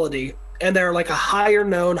quality and they're like a higher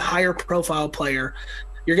known, higher profile player,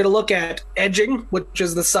 you're going to look at edging, which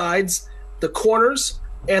is the sides, the corners,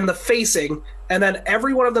 and the facing. And then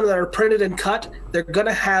every one of them that are printed and cut, they're going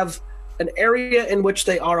to have an area in which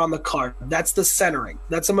they are on the card. That's the centering.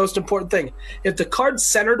 That's the most important thing. If the card's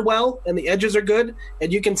centered well and the edges are good,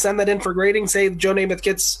 and you can send that in for grading, say Joe Namath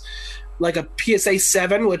gets like a PSA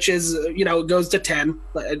 7, which is, it goes to 10,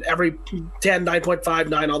 every 10, 9.5,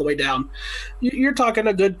 9, all the way down. You're talking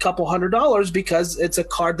a good couple $100 because it's a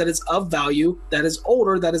card that is of value, that is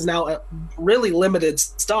older, that is now a really limited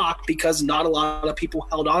stock because not a lot of people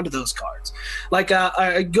held on to those cards. Like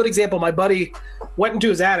a good example, my buddy went into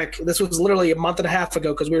his attic. This was literally a month and a half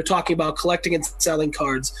ago because we were talking about collecting and selling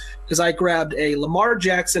cards because I grabbed a Lamar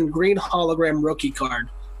Jackson green hologram rookie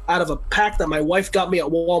card out of a pack that my wife got me at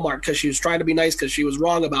Walmart because she was trying to be nice because she was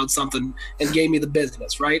wrong about something and gave me the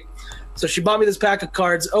business, right? So she bought me this pack of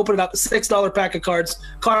cards, opened it up, $6 pack of cards.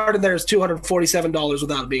 Card in there is $247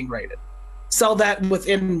 without it being graded. Sell that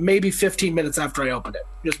within maybe 15 minutes after I opened it.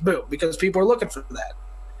 Just boom, because people are looking for that.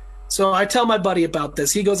 So I tell my buddy about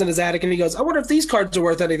this. He goes in his attic and he goes, I wonder if these cards are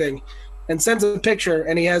worth anything, and sends a picture,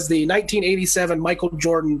 and he has the 1987 Michael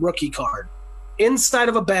Jordan rookie card inside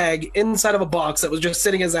of a bag, inside of a box that was just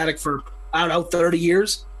sitting in his attic for, 30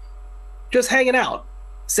 years, just hanging out.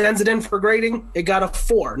 Sends it in for grading. It got a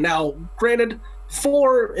 4. Now, granted,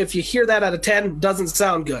 4, if you hear that out of 10, doesn't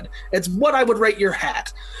sound good. It's what I would rate your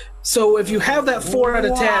hat. So if you have that 4 out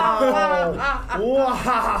of 10,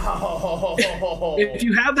 Wow! if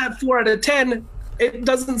you have that 4 out of 10, it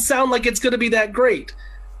doesn't sound like it's going to be that great.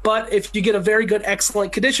 But if you get a very good,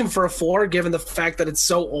 excellent condition for a 4, given the fact that it's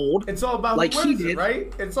so old, It's all about like who he wins it, did,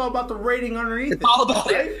 right? It's all about the rating underneath. it's all about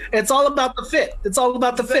right? it. It's all about the fit. It's all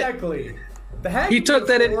about the fit. Exactly. The heck He took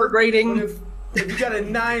that in for grading. But if you got a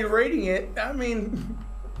 9 rating it, I mean,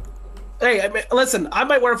 Hey, listen, I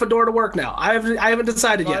might wear a fedora to work now. I haven't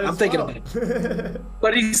decided yet. might I'm as thinking well. of it.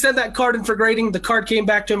 But he sent that card in for grading. The card came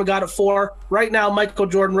back to him and got a 4. Right now, Michael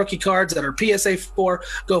Jordan rookie cards that are PSA 4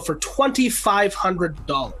 go for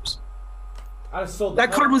 $2,500. I sold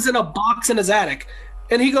That card was in a box in his attic.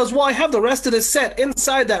 And he goes, well, I have the rest of this set.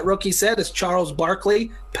 Inside that rookie set is Charles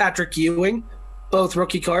Barkley, Patrick Ewing, both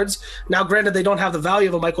rookie cards. Now, granted, they don't have the value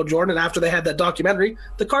of a Michael Jordan. And after they had that documentary,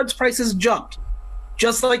 the cards' prices jumped.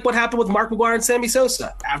 Just like what happened with Mark McGwire and Sammy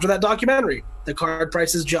Sosa. After that documentary, the card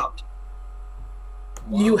prices jumped.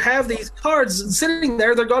 Wow. You have these cards sitting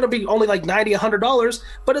there. They're going to be only like $90, $100,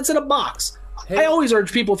 but it's in a box. Hey. I always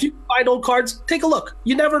urge people, if you find old cards, take a look.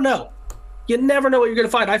 You never know. You never know what you're going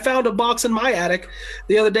to find. I found a box in my attic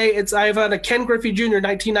the other day. I found a Ken Griffey Jr.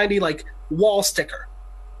 1990 wall sticker.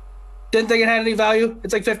 Didn't think it had any value.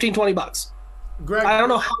 It's like $15, $20. Greg, I don't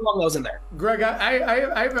know how long I was in there. Greg,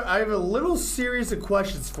 I have a little series of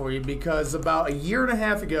questions for you because about a year and a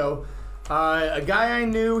half ago, a guy I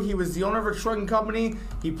knew, he was the owner of a trucking company.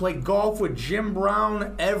 He played golf with Jim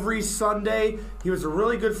Brown every Sunday. He was a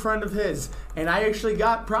really good friend of his, and I actually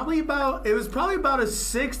got probably about a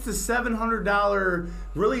 $600 to $700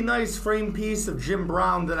 really nice frame piece of Jim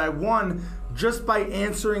Brown that I won just by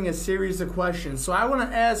answering a series of questions. So I want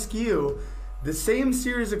to ask you the same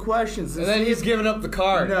series of questions. And then he's giving up the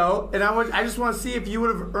card. No, and I just want to see if you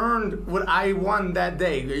would have earned what I won that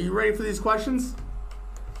day. Are you ready for these questions?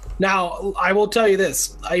 Now, I will tell you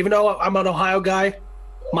this. Even though I'm an Ohio guy,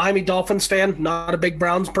 Miami Dolphins fan, not a big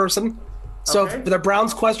Browns person. So Okay. for the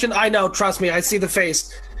Browns question, I know, trust me, I see the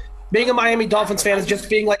face. Being a Miami Dolphins fan is just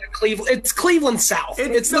being like a Cleveland. It's Cleveland South.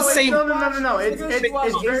 It's the same. No.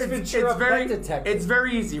 Detective. It's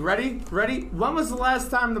very easy. Ready? When was the last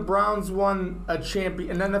time the Browns won an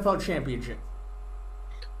NFL championship?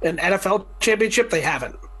 An NFL championship, they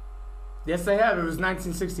haven't. Yes, they have. It was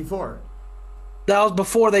 1964. That was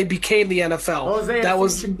before they became the NFL. Well, it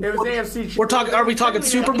was AFC. We're talking. Are we talking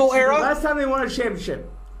Super Bowl era? Last time they won a championship.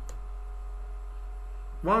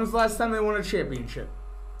 When was the last time they won a championship?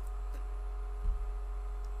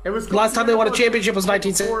 It was The last time they won a championship was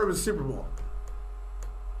 1960. Before it was Super Bowl.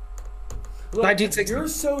 Look, 1960. You're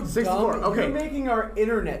so 64, dumb. okay. You're making our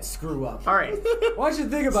internet screw up. All right. Why don't you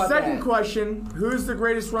think about that? Second question: who's the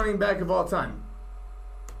greatest running back of all time?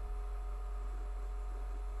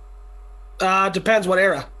 Depends what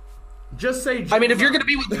era. Just say. I mean, if you're going to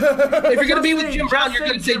be with Jim Brown, you're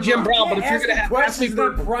going to say Jim Brown. But if you're going to have ask me questions for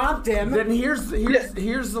that prompt him, then here's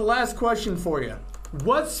the last question for you.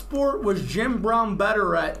 What sport was Jim Brown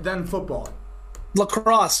better at than football?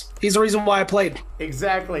 lacrosse, he's the reason why I played.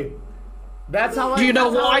 Exactly. That's how. Do you know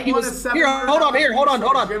why he was here? Hold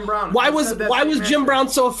on. Jim Brown. Why was Jim Brown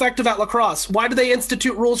so effective at lacrosse? Why did they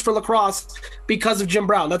institute rules for lacrosse because of Jim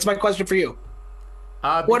Brown? That's my question for you.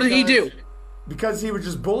 What did he do? Because he would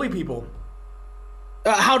just bully people.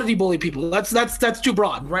 How did he bully people? That's too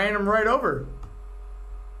broad. Ran him right over.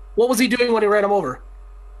 What was he doing when he ran him over?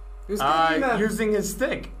 He was using his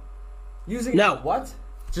stick. Using No. what?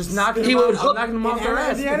 Just knocking He him would off, hook- knocking him off their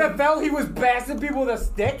ass. In the NFL, he was bashing people with a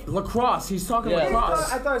stick. Lacrosse. He's talking Yeah. lacrosse.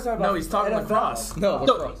 I thought he was talking about No, he's talking NFL. lacrosse. No,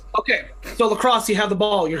 lacrosse. So lacrosse, you have the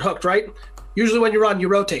ball, you're hooked, right? Usually when you run, you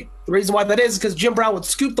rotate. The reason why that is because Jim Brown would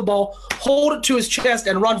scoop the ball, hold it to his chest,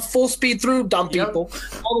 and run full speed through dumb people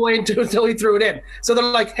all the way until he threw it in. So they're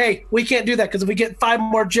like, hey, we can't do that because if we get 5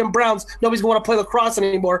 more Jim Browns, nobody's going to want to play lacrosse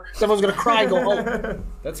anymore. Everyone's going to cry and go home.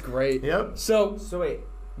 That's great. Yep. So wait,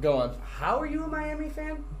 go on. how are you a Miami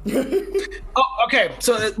fan? Oh, okay.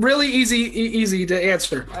 So really easy to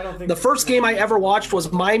answer. I don't think The first game I ever watched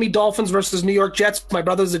was Miami Dolphins versus New York Jets. My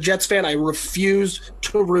brother's a Jets fan. I refused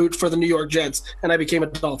to root for the New York Jets, and I became a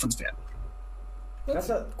Dolphins fan. That's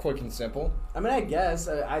quick and simple. I mean, I guess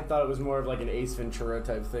I thought it was more of like an Ace Ventura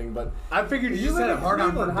type thing, but I figured you just live had a in hard on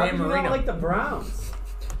for Cleveland. How Dan do you Marino. not like the Browns?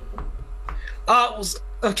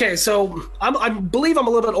 Okay, so I believe I'm a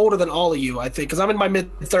little bit older than all of you, I think, because I'm in my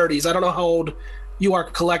mid-30s. I don't know how old you are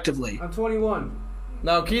collectively. I'm 21.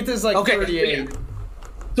 No, Keith is like 38.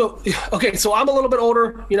 So I'm a little bit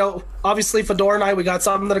older. You know, obviously Fedora and I, we got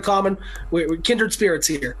something in common. We're kindred spirits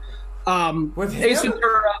here. With Ace him?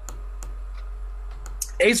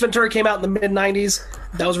 Ventura came out in the mid-90s.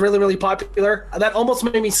 That was really, really popular. That almost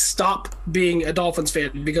made me stop being a Dolphins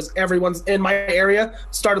fan because everyone in my area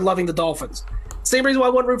started loving the Dolphins. Same reason why I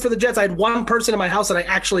wouldn't root for the Jets. I had one person in my house that I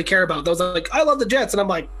actually care about. That was like, I love the Jets. And I'm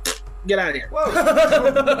like, get out of here.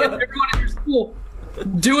 Everyone in your school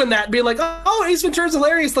doing that, being like, oh, Ace Ventura's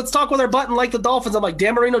hilarious. Let's talk with our butt and like the Dolphins. I'm like,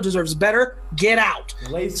 Dan Marino deserves better. Get out.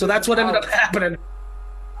 So that's what ended up happening.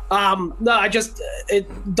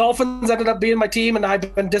 Dolphins ended up being my team, and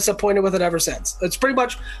I've been disappointed with it ever since. It's pretty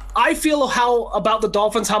much, I feel about the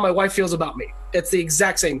Dolphins how my wife feels about me. It's the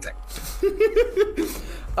exact same thing.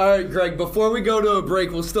 All right, Greg, before we go to a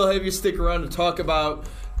break, we'll still have you stick around to talk about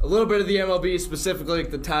a little bit of the MLB, specifically like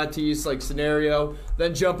the Tatis scenario,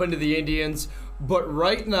 then jump into the Indians. But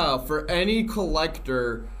right now, for any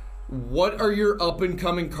collector, what are your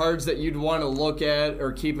up-and-coming cards that you'd want to look at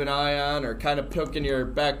or keep an eye on or kind of pick in your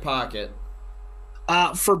back pocket?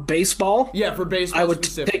 For baseball? Yeah, for baseball I would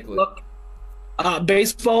specifically. take a look.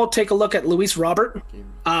 Baseball, take a look at Luis Robert.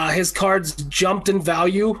 His cards jumped in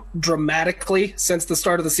value dramatically since the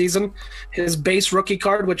start of the season. His base rookie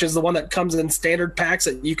card, which is the one that comes in standard packs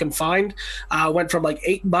that you can find, went from like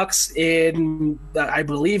 $8 in, I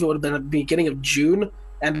believe it would have been at the beginning of June,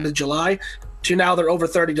 end of July, to now they're over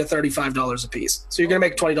 $30 to $35 a piece. So you're going to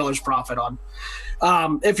make $20 profit on.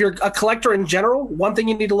 If you're a collector in general, one thing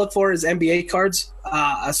you need to look for is NBA cards,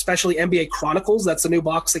 especially NBA Chronicles. That's the new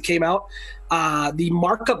box that came out. The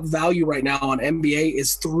markup value right now on NBA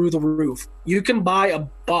is through the roof. You can buy a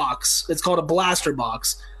box, it's called a blaster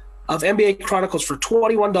box, of NBA Chronicles for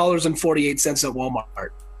 $21.48 at Walmart.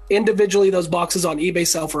 Individually, those boxes on eBay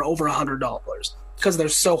sell for over $100 because they're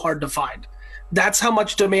so hard to find. That's how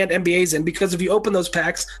much demand NBA's in, because if you open those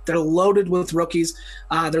packs, they're loaded with rookies.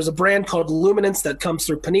 There's a brand called Luminance that comes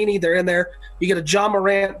through Panini. They're in there. You get a John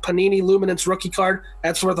Morant Panini Luminance rookie card.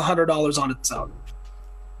 That's worth $100 on its own.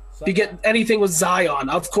 If you get anything with Zion,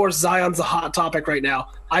 of course, Zion's a hot topic right now.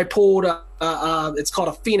 I pulled, it's called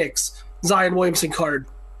a Phoenix Zion Williamson card,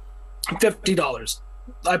 $50.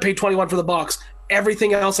 I paid $21 for the box.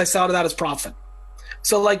 Everything else I sell to that is profit.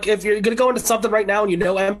 So, like, if you're going to go into something right now and you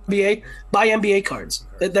know NBA, buy NBA cards.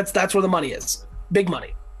 That's where the money is. Big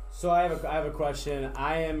money. So I have a question.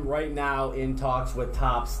 I am right now in talks with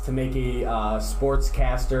Topps to make a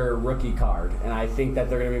Sportscaster rookie card, and I think that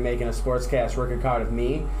they're going to be making a Sportscast rookie card of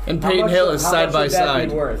me. And Peyton Hill is side by side. How much would that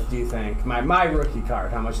be worth, do you think? My rookie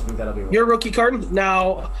card, how much do you think that'll be worth? Your rookie card?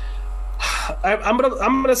 Now, I'm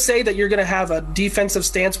gonna say that you're going to have a defensive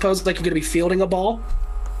stance pose, like you're going to be fielding a ball.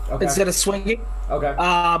 Okay. Instead of swinging. Okay.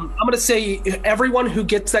 I'm going to say everyone who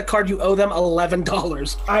gets that card, you owe them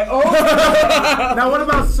 $11. I owe. Now, what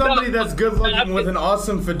about somebody that's good looking with an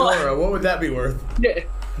awesome fedora? What would that be worth? Yeah.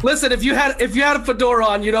 Listen, if you had a fedora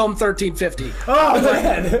on, you'd owe them $13.50. Oh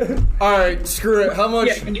man! All right, screw it. How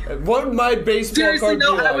much? Yeah. What would my baseball Seriously, card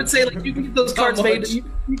no, be I would say like you can get those cards made. You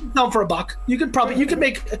can sell them for $1. You could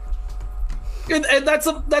make. And that's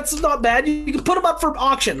not bad. You can put them up for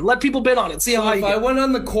auction. Let people bid on it. See how high you get. If I went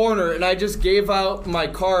on the corner and I just gave out my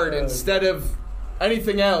card instead of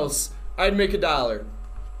anything else, I'd make $1.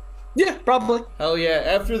 Yeah, probably. Hell yeah.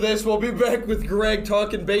 After this, we'll be back with Greg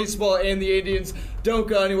talking baseball and the Indians. Don't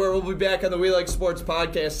go anywhere. We'll be back on the We Like Sports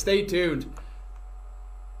podcast. Stay tuned.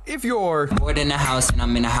 If you're bored in the house and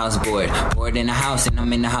I'm in the house bored. Bored in the house and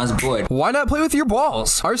I'm in the house bored. Why not play with your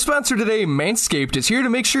balls? Our sponsor today, Manscaped, is here to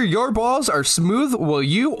make sure your balls are smooth while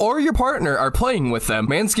you or your partner are playing with them.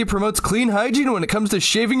 Manscaped promotes clean hygiene when it comes to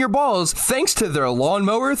shaving your balls thanks to their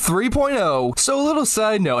Lawnmower 3.0. So a little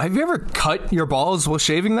side note, have you ever cut your balls while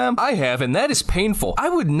shaving them? I have, and that is painful. I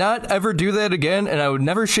would not ever do that again, and I would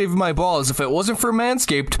never shave my balls if it wasn't for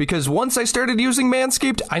Manscaped, because once I started using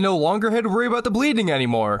Manscaped, I no longer had to worry about the bleeding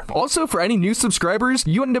anymore. Also, for any new subscribers,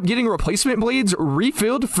 you end up getting replacement blades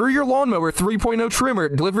refilled for your Lawnmower 3.0 trimmer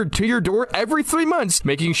delivered to your door every 3 months,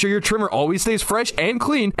 making sure your trimmer always stays fresh and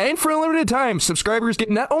clean. And for a limited time, subscribers get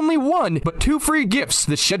not only 1, but 2 free gifts: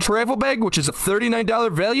 the Shed Travel Bag, which is a $39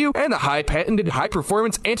 value, and the high-patented,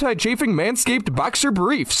 high-performance, anti-chafing Manscaped Boxer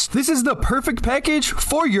Briefs. This is the perfect package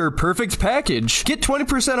for your perfect package. Get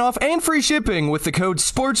 20% off and free shipping with the code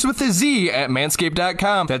SPORTSWITHAZ at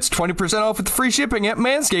manscaped.com. That's 20% off with free shipping at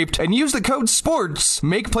Manscaped, and use the code SPORTS.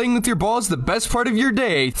 Make playing with your balls the best part of your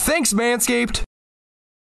day. Thanks, Manscaped.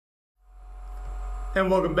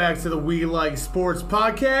 And welcome back to the We Like Sports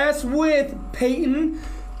podcast with Peyton,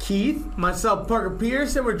 Keith, myself, Parker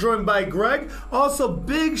Pierce, and we're joined by Greg. Also,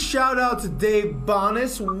 big shout out to Dave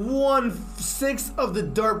Bonas, 1/6 of the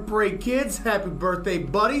Dart Break Kids. Happy birthday,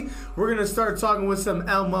 buddy. We're going to start talking with some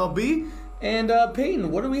MLB. And Peyton,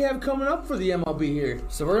 what do we have coming up for the MLB here?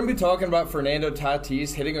 So we're going to be talking about Fernando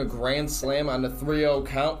Tatis hitting a grand slam on the 3-0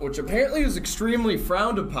 count, which apparently is extremely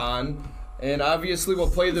frowned upon. And obviously we'll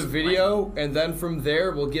play the video, and then from there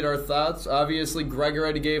we'll get our thoughts. Obviously Greg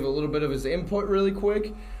already gave a little bit of his input really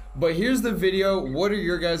quick. But here's the video. What are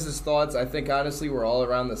your guys' thoughts? I think honestly we're all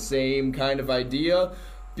around the same kind of idea.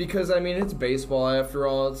 Because I mean it's baseball after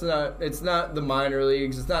all. It's not the minor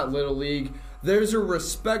leagues, it's not Little League. There's a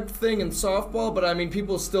respect thing in softball, but I mean,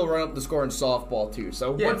 people still run up the score in softball too.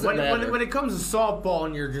 So yeah, what's it matter? When it comes to softball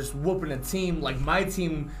and you're just whooping a team like my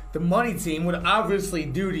team, the money team would obviously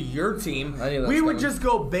do to your team. We would just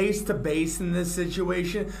go base to base in this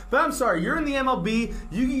situation. But I'm sorry, you're in the MLB.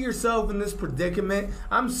 You get yourself in this predicament.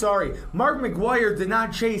 I'm sorry. Mark McGwire did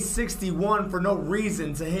not chase 61 for no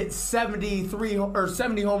reason to hit 70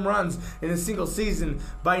 home runs in a single season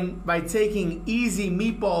by taking easy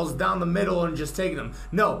meatballs down the middle and just taking them.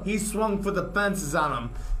 No, he swung for the fences on them.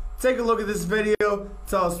 Take a look at this video.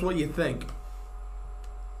 Tell us what you think.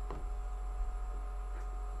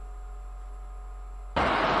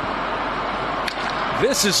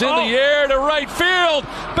 This is in the air to right field.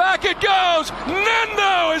 Back it goes.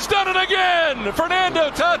 Nando has done it again. Fernando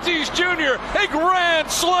Tatis Jr., a grand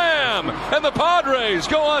slam. And the Padres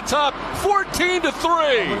go on top 14-3.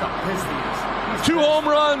 Look how pissed he is. He's 2 home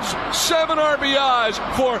runs, 7 RBIs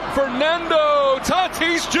for Fernando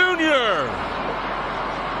Tatis Jr.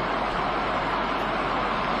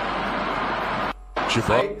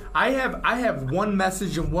 I have one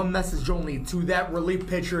message and one message only to that relief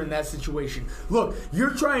pitcher in that situation. Look,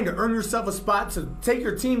 you're trying to earn yourself a spot to take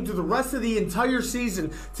your team through the rest of the entire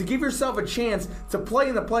season to give yourself a chance to play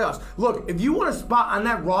in the playoffs. Look, if you want a spot on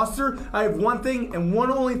that roster, I have one thing and one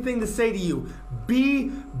only thing to say to you.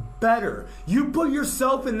 Be better. You put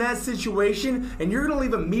yourself in that situation and you're going to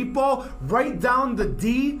leave a meatball right down the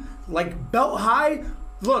D, like belt high.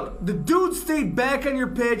 Look, the dude stayed back on your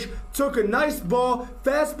pitch, took a nice ball,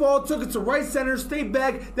 fastball, took it to right center, stayed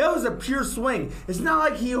back. That was a pure swing. It's not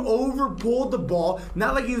like he overpulled the ball,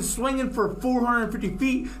 not like he was swinging for 450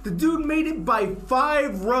 feet. The dude made it by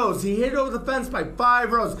 5 rows. He hit over the fence by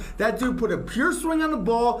 5 rows. That dude put a pure swing on the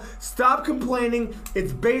ball. Stop complaining.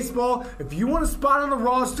 It's baseball. If you want a spot on the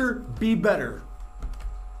roster, be better.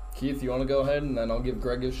 Keith, you want to go ahead, and then I'll give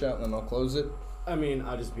Greg a shot, and then I'll close it? I mean,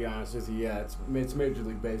 I'll just be honest with you. Yeah, it's Major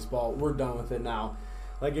League Baseball. We're done with it now.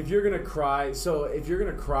 Like, if you're gonna cry,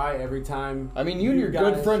 every time. I mean, you and your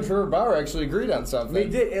good friend Trevor Bauer actually agreed on something. We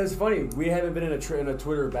did. It was funny. We haven't been in a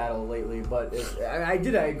Twitter battle lately, but I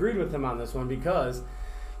agreed with him on this one because,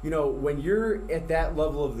 you know, when you're at that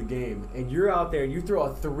level of the game and you're out there and you throw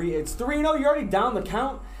a 3, it's 3-0. You're already down the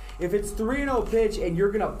count. If it's 3-0 pitch and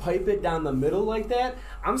you're gonna pipe it down the middle like that,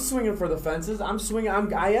 I'm swinging for the fences. I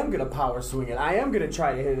am gonna power swing it. I am gonna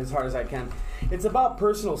try to hit it as hard as I can. It's about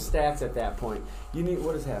personal stats at that point.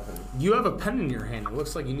 What is happening? You have a pen in your hand. It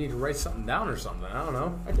looks like you need to write something down or something. I don't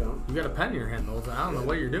know. I don't. You got a pen in your hand the whole time. I don't know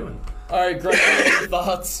what you're doing. All right, Greg, what are your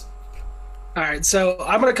thoughts? All right, so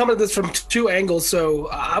I'm going to come at this from 2 angles.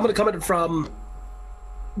 So I'm going to come at it from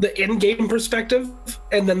the in-game perspective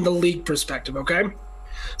and then the league perspective, okay?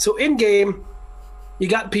 So in-game, you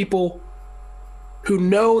got people who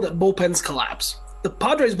know that bullpens collapse. The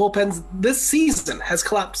Padres bullpens this season has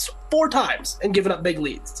collapsed 4 times and given up big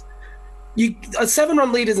leads. A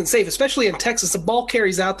 7-run lead isn't safe, especially in Texas. The ball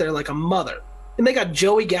carries out there like a mother. And they got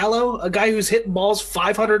Joey Gallo, a guy who's hit balls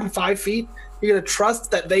 505 feet. You're going to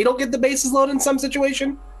trust that they don't get the bases loaded in some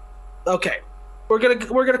situation? Okay. We're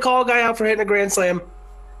gonna call a guy out for hitting a grand slam.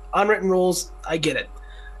 Unwritten rules, I get it.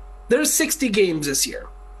 There's 60 games this year.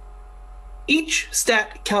 Each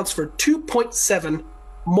stat counts for 2.7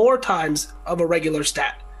 more times of a regular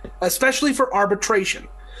stat, especially for arbitration.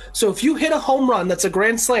 So if you hit a home run that's a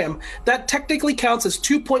grand slam, that technically counts as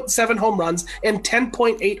 2.7 home runs and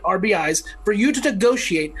 10.8 RBIs for you to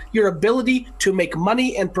negotiate your ability to make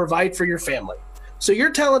money and provide for your family. So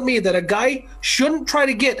you're telling me that a guy shouldn't try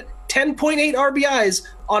to get 10.8 RBIs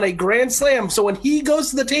on a grand slam, so when he goes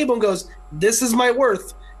to the table and goes, this is my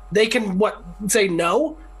worth, they can say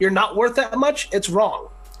no, you're not worth that much? It's wrong.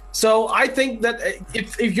 So I think that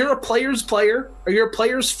if you're a player's player, or you're a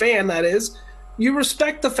player's fan, that is, you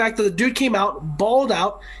respect the fact that the dude came out, balled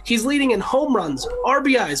out. He's leading in home runs,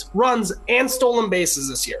 RBIs, runs, and stolen bases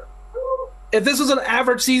this year. If this was an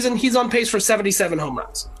average season, he's on pace for 77 home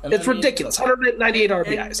runs. It's ridiculous. 198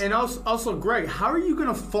 RBIs. And also, Greg, how are you going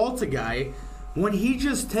to fault a guy when he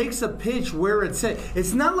just takes a pitch where it's hit?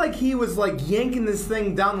 It's not like he was like yanking this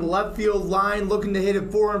thing down the left field line looking to hit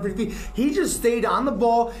it 450 feet. He just stayed on the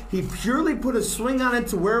ball. He purely put a swing on it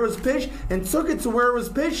to where it was pitched and took it to where it was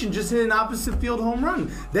pitched and just hit an opposite field home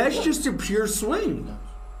run. That's just a pure swing.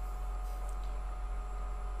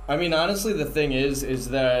 I mean, honestly, the thing is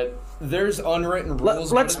that there's unwritten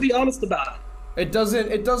rules. Let's be honest about it.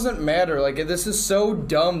 It doesn't matter. Like, this is so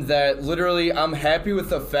dumb that literally I'm happy with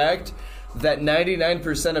the fact that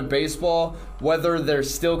 99% of baseball, whether they're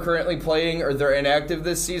still currently playing or they're inactive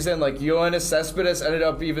this season, like Yoenis Cespedes ended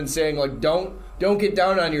up even saying, like, don't get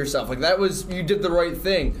down on yourself. Like, you did the right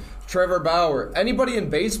thing. Trevor Bauer, anybody in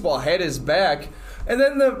baseball had his back. And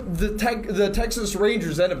then the Texas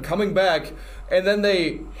Rangers end up coming back, and then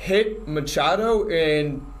they hit Machado,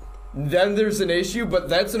 and then there's an issue, but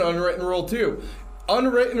that's an unwritten rule too.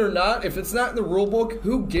 Unwritten or not, if it's not in the rule book,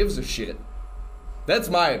 who gives a shit? That's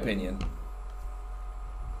my opinion.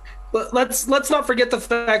 But let's not forget the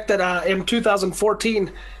fact that in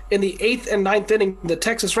 2014, in the 8th and 9th inning, the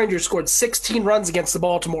Texas Rangers scored 16 runs against the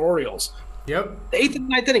Baltimore Orioles. Yep. The 8th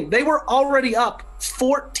and 9th inning, they were already up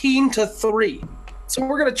 14-3. So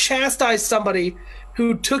we're going to chastise somebody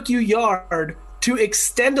who took you yard to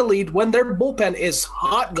extend a lead when their bullpen is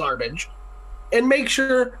hot garbage and make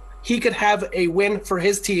sure he could have a win for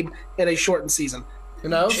his team in a shortened season.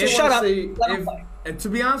 And I also Shut up. Say, And to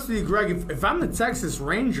be honest with you, Greg, if I'm the Texas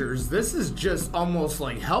Rangers, this is just almost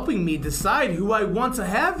like helping me decide who I want to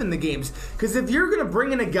have in the games. Because if you're going to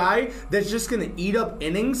bring in a guy that's just going to eat up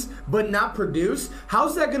innings but not produce,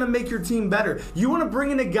 how's that going to make your team better? You want to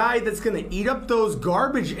bring in a guy that's going to eat up those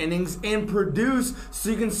garbage innings and produce,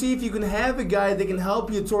 so you can see if you can have a guy that can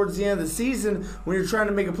help you towards the end of the season when you're trying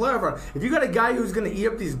to make a playoff run. If you got a guy who's going to eat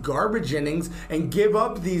up these garbage innings and give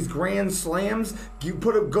up these grand slams, you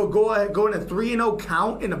go in a 3-0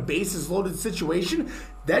 count in a bases loaded situation,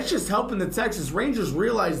 that's just helping the Texas Rangers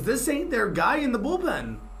realize this ain't their guy in the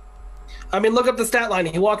bullpen. I mean, look up the stat line.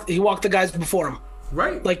 He walked the guys before him.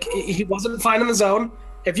 Right. Like, he wasn't finding the zone.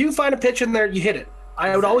 If you find a pitch in there, you hit it.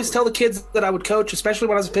 I would always tell the kids that I would coach, especially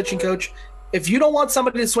when I was a pitching coach, if you don't want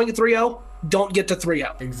somebody to swing at 3-0, don't get to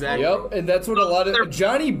 3-0. Exactly. Yep, and that's what a lot of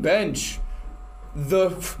Johnny Bench, the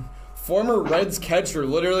former Reds catcher,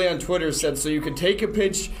 literally on Twitter said, so you could take a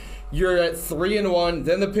pitch, you're at 3-1,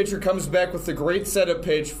 then the pitcher comes back with a great setup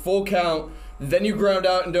pitch, full count, then you ground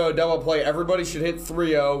out into a double play. Everybody should hit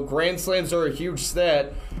 3-0. Grand slams are a huge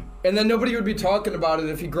stat. And then nobody would be talking about it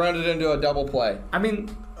if he grounded into a double play. I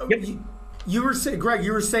mean, you were saying, Greg,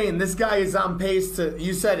 you were saying this guy is on pace to,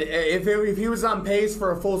 you said if he was on pace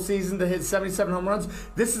for a full season to hit 77 home runs,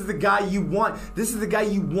 this is the guy you want. This is the guy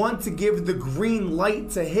you want to give the green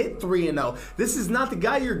light to hit 3-0. This is not the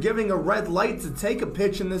guy you're giving a red light to take a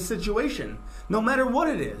pitch in this situation, no matter what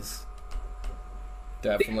it is.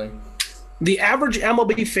 Definitely. The average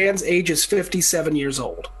MLB fan's age is 57 years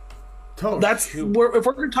old. Totally. If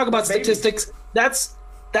we're going to talk about statistics, that's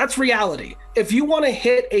reality. If you want to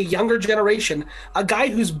hit a younger generation, a guy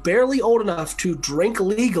who's barely old enough to drink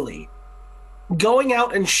legally, going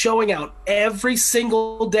out and showing out every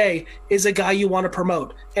single day is a guy you want to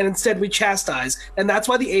promote. And instead we chastise. And that's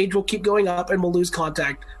why the age will keep going up and we'll lose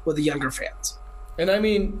contact with the younger fans. And I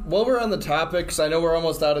mean, while we're on the topic, because I know we're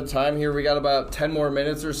almost out of time here, we got about 10 more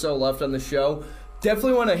minutes or so left on the show.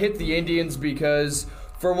 Definitely want to hit the Indians because,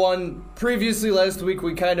 for one, previously last week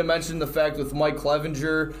we kind of mentioned the fact with Mike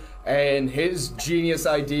Clevenger and his genius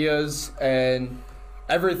ideas and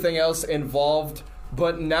everything else involved.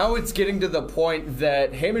 But now it's getting to the point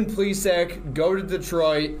that him and Plesac go to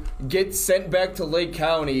Detroit, get sent back to Lake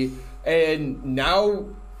County, and now,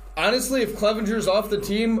 honestly, if Clevenger's off the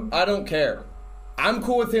team, I don't care. I'm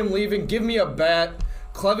cool with him leaving. Give me a bat.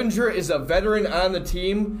 Clevenger is a veteran on the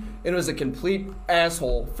team and was a complete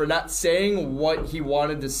asshole for not saying what he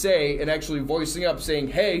wanted to say and actually voicing up saying,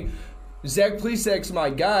 hey, Zach Plesac's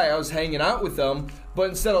my guy. I was hanging out with him, but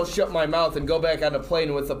instead I'll shut my mouth and go back on a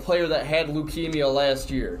plane with a player that had leukemia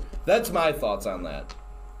last year. That's my thoughts on that.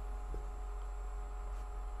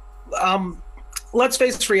 Let's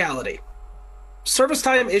face reality. Service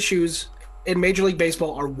time issues in Major League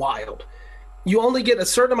Baseball are wild. You only get a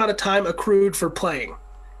certain amount of time accrued for playing.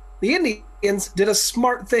 The Indians did a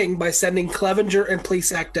smart thing by sending Clevenger and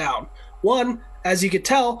Plesac down. One, as you could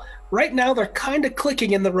tell, right now they're kind of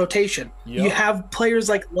clicking in the rotation. Yep. You have players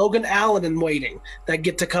like Logan Allen in waiting that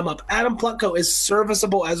get to come up. Adam Plutko is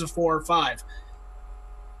serviceable as a 4 or 5.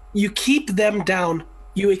 You keep them down,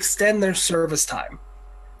 you extend their service time.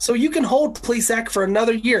 So you can hold Plesac for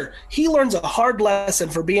another year. He learns a hard lesson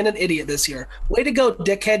for being an idiot this year. Way to go,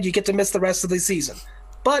 dickhead. You get to miss the rest of the season.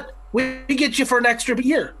 But we get you for an extra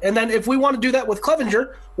year. And then if we want to do that with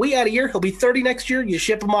Clevenger, we add a year. He'll be 30 next year. You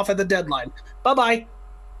ship him off at the deadline. Bye-bye.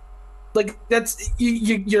 Like, that's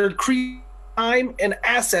you're creating time and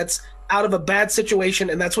assets out of a bad situation,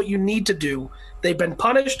 and that's what you need to do. They've been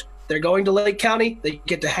punished. They're going to Lake County. They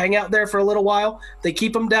get to hang out there for a little while. They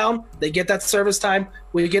keep them down. They get that service time.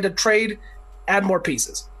 We get a trade, add more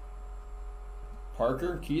pieces.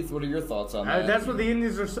 Parker, Keith, what are your thoughts on that? That's what the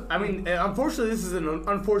Indians are. I mean, unfortunately, this is an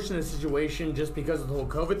unfortunate situation just because of the whole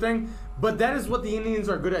COVID thing. But that is what the Indians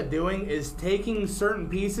are good at doing, is taking certain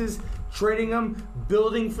pieces, trading them,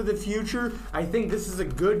 building for the future. I think this is a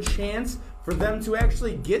good chance for them to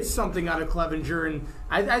actually get something out of Clevenger. And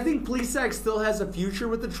I think Plesac still has a future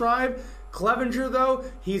with the Tribe. Clevenger, though,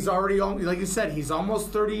 he's already, like you said, he's almost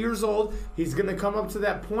 30 years old. He's going to come up to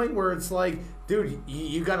that point where it's like, dude,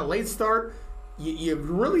 you got a late start. You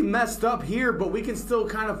really messed up here, but we can still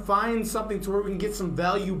kind of find something to where we can get some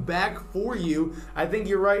value back for you. I think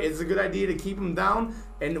you're right. It's a good idea to keep him down,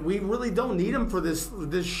 and we really don't need him for this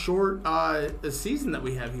short season that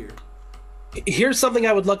we have here. Here's something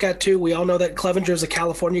I would look at, too. We all know that Clevenger is a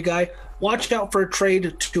California guy. Watch out for a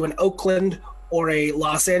trade to an Oakland or a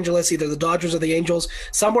Los Angeles, either the Dodgers or the Angels,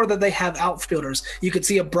 somewhere that they have outfielders. You could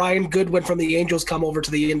see a Brian Goodwin from the Angels come over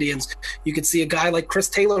to the Indians. You could see a guy like Chris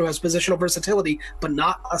Taylor who has positional versatility, but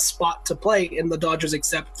not a spot to play in the Dodgers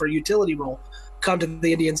except for utility role, come to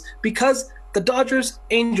the Indians, because The Dodgers,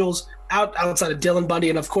 Angels, outside of Dylan Bundy,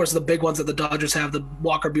 and of course the big ones that the Dodgers have, the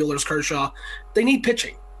Walker Buehlers, Kershaw, they need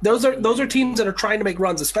pitching. Those are teams that are trying to make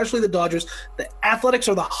runs, especially the Dodgers. The Athletics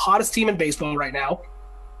are the hottest team in baseball right now.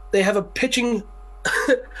 They have a pitching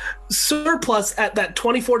surplus at that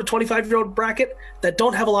 24 to 25-year-old bracket that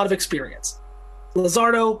don't have a lot of experience.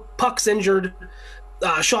 Luzardo, Puck's injured,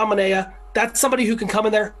 Sean Manaea, that's somebody who can come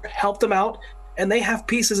in there, help them out, and they have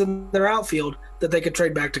pieces in their outfield that they could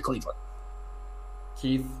trade back to Cleveland.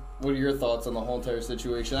 Keith, what are your thoughts on the whole entire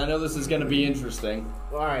situation? I know this is going to be interesting.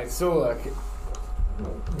 All right, so look,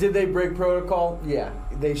 did they break protocol? Yeah,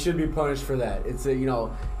 they should be punished for that. It's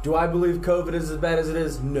do I believe COVID is as bad as it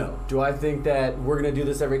is? No. Do I think that we're going to do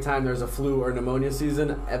this every time there's a flu or pneumonia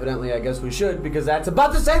season? Evidently, I guess we should, because that's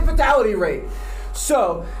about the same fatality rate.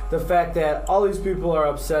 So, the fact that all these people are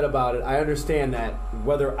upset about it, I understand that.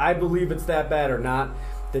 Whether I believe it's that bad or not,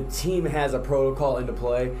 the team has a protocol into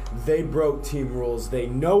play. They broke team rules. They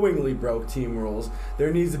knowingly broke team rules.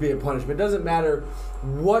 There needs to be a punishment. It doesn't matter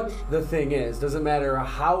what the thing is. Doesn't matter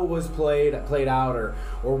how it was played out, or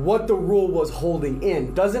what the rule was holding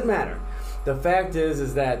in. Doesn't matter. The fact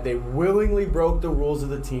is that they willingly broke the rules of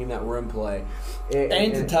the team that were in play.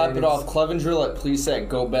 And to top it off, Clevenger let Plesac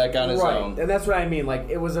go back on his own. And that's what I mean. Like,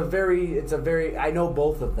 it's a very, I know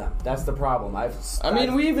both of them. That's the problem.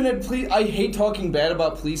 We even had I hate talking bad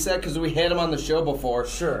about Plesac because we had him on the show before.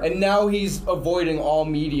 Sure. And now he's avoiding all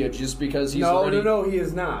media just because he's No, he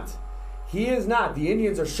is not. He is not. The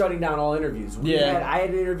Indians are shutting down all interviews. I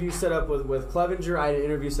had an interview set up with Clevenger. I had an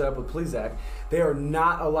interview set up with Plesac. They are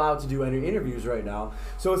not allowed to do any interviews right now.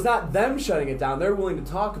 So it's not them shutting it down. They're willing to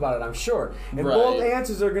talk about it, I'm sure. And both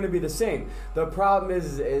answers are going to be the same. The problem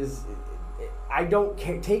is I don't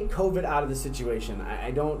take COVID out of the situation.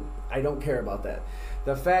 I don't care about that.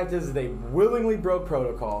 The fact is they willingly broke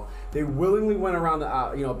protocol. They willingly went around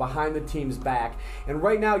the behind the team's back. And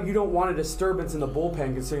right now you don't want a disturbance in the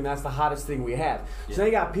bullpen, considering that's the hottest thing we have. Yeah. So now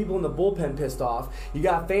you got people in the bullpen pissed off. You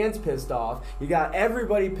got fans pissed off. You got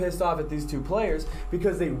everybody pissed off at these two players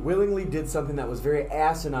because they willingly did something that was very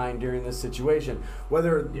asinine during this situation.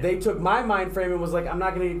 Whether they took my mind frame and was like, I'm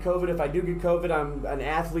not going to get COVID. If I do get COVID, I'm an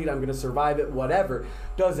athlete. I'm going to survive it. Whatever.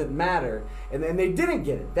 Doesn't matter. And then they didn't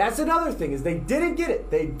get it. That's another thing, is they didn't get it.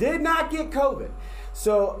 They did not get COVID.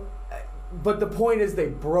 So, but the point is they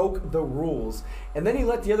broke the rules. And then he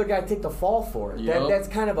let the other guy take the fall for it. Yep. That's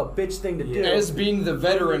kind of a bitch thing to do. As being the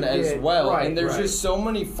veteran as well. And there's just so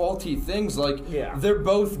many faulty things. They're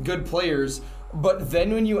both good players. But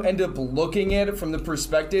then when you end up looking at it from the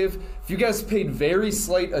perspective, if you guys paid very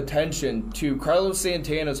slight attention to Carlos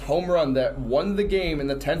Santana's home run that won the game in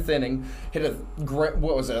the 10th inning, hit a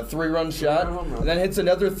 3-run shot, and then hits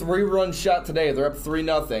another 3-run shot today. They're up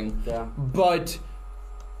 3-0. Yeah. But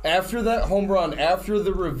after that home run, after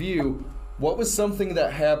the review, what was something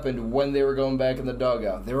that happened when they were going back in the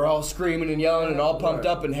dugout? They were all screaming and yelling and all pumped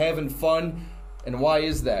up and having fun. And why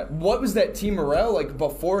is that? What was that team morale like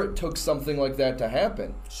before it took something like that to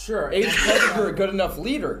happen? Sure. Is Clevenger a good enough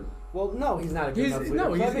leader? Well, no, he's not a good enough leader.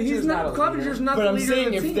 No, he's not. Clevenger's not but the I'm leader saying,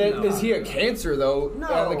 of the if team. that is he a cancer though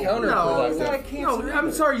on the counter? No, he's not a cancer. No,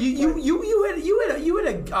 I'm sorry. You had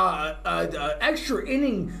a extra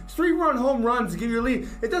inning, 3-run home runs to give your lead.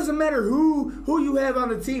 It doesn't matter who you have on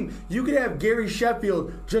the team. You could have Gary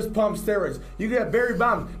Sheffield just pump steroids. You could have Barry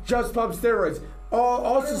Bonds just pump steroids.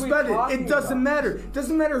 All suspended. It doesn't matter. It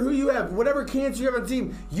doesn't matter who you have. Whatever cancer you have on the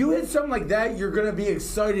team, you hit something like that, you're going to be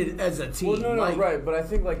excited as a team. Well, no, right. But I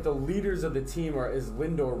think the leaders of the team is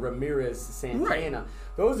Lindor, Ramirez, Santana. Right.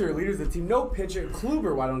 Those are leaders of the team. No pitcher.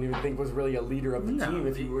 Kluber, I don't even think was really a leader of the team.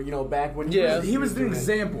 If you were, back when he was an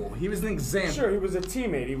example. He was an example. Sure, he was a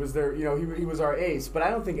teammate. He was their, he was our ace. But I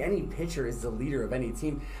don't think any pitcher is the leader of any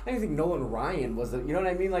team. I don't think Nolan Ryan was the. You know what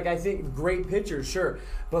I mean? I think great pitchers, sure,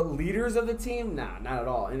 but leaders of the team, nah, not at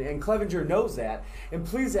all. And Clevenger knows that. And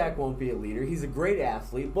Plesac won't be a leader. He's a great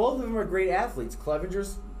athlete. Both of them are great athletes.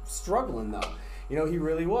 Clevenger's struggling though. He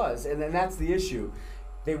really was, and then that's the issue.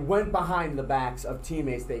 They went behind the backs of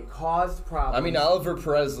teammates. They caused problems. I mean, Oliver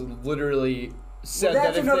Perez literally said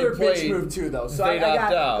that's that if another they played, bitch move too, though. So they'd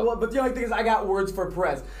opt out. Well, but the only thing is, I got words for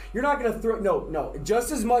Perez. You're not going to throw. No.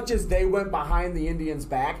 Just as much as they went behind the Indians'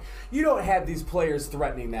 back, you don't have these players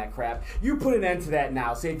threatening that crap. You put an end to that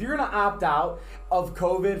now. Say if you're going to opt out of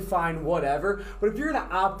COVID, fine, whatever. But if you're going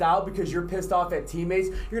to opt out because you're pissed off at teammates,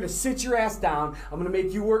 you're going to sit your ass down. I'm going to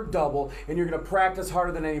make you work double, and you're going to practice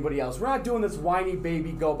harder than anybody else. We're not doing this whiny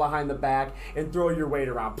baby go behind the back and throw your weight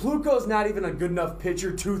around. Pluko's not even a good enough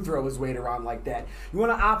pitcher to throw his weight around like that. that. You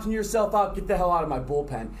want to option yourself out, get the hell out of my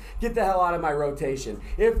bullpen. Get the hell out of my rotation.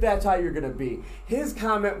 If that's how you're going to be. His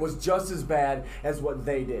comment was just as bad as what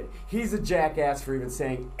they did. He's a jackass for even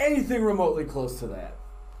saying anything remotely close to that.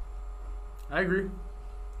 I agree.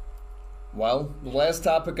 Well, the last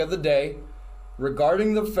topic of the day,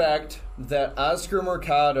 regarding the fact that Oscar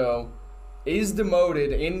Mercado is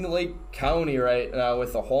demoted in Lake County right now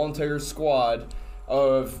with the whole entire squad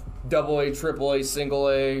of AA, AAA, single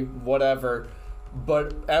A, whatever.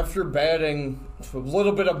 But after batting a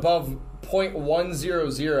little bit above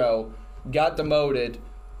 .100, got demoted.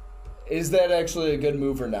 Is that actually a good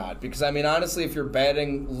move or not? Because, I mean, honestly, if you're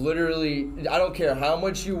batting literally, I don't care how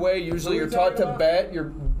much you weigh, usually you're taught to bat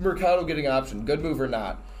your Mercado getting option. Good move or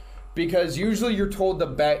not? Because usually you're told to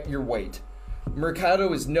bat your weight.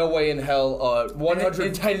 Mercado is no way in hell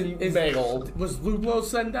 110 bagel. Was Luplow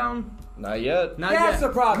sent down? Not yet. That's the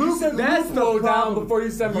problem. You sent Luplow down before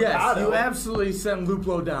you sent Mercado. Yes, you absolutely sent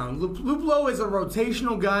Luplow down. Luplow is a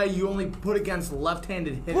rotational guy you only put against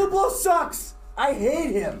left-handed hitters. Luplow sucks. I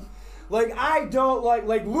hate him. Like, I don't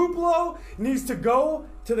like Luplow needs to go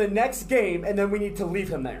to the next game, and then we need to leave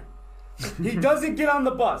him there. He doesn't get on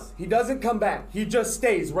the bus. He doesn't come back. He just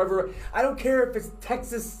stays wherever. I don't care if it's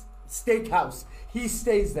Texas Steakhouse. He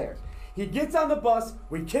stays there. He gets on the bus,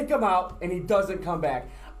 we kick him out, and he doesn't come back.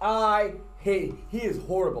 I hate. He is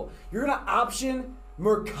horrible. You're going to option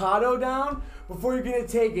Mercado down before you're going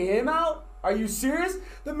to take him out? Are you serious?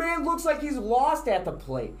 The man looks like he's lost at the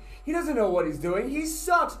plate. He doesn't know what he's doing. He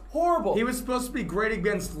sucks. Horrible. He was supposed to be great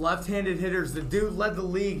against left-handed hitters. The dude led the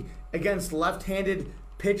league against left-handed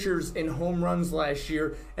pitchers in home runs last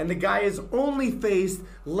year, and the guy has only faced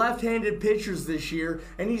left-handed pitchers this year,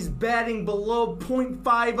 and he's batting below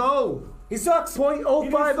 .50. He sucks.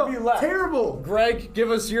 .050. Terrible. Greg,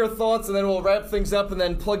 give us your thoughts, and then we'll wrap things up, and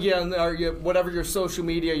then plug you on whatever your social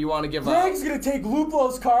media you want to give out. Greg's going to take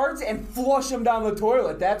Luplow's cards and flush them down the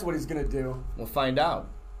toilet. That's what he's going to do. We'll find out.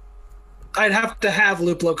 I'd have to have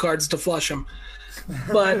Luplow cards to flush them.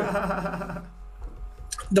 But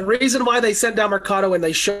the reason why they sent down Mercado and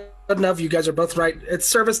they shouldn't have, you guys are both right, it's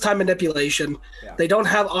service time manipulation. Yeah. They don't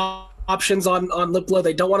have options on Luplow.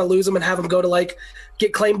 They don't want to lose him and have him go to,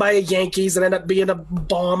 get claimed by a Yankees and end up being a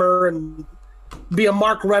bomber and be a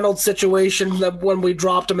Mark Reynolds situation when we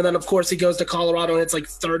dropped him. And then, of course, he goes to Colorado and it's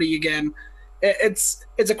 30 again. It's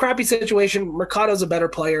a crappy situation. Mercado's a better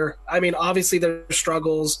player. I mean, obviously there's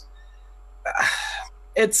struggles.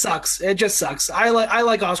 It sucks. It just sucks. I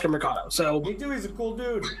like Oscar Mercado. So me too. He's a cool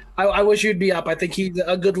dude. I wish he'd be up. I think he's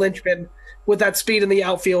a good linchpin with that speed in the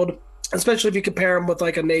outfield, especially if you compare him with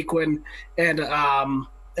a Naquin and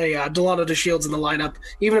a Delano DeShields in the lineup.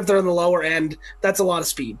 Even if they're in the lower end, that's a lot of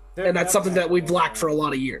speed, and that's something that we've lacked for a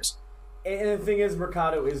lot of years. And the thing is,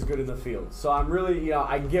 Mercado is good in the field. So I'm really,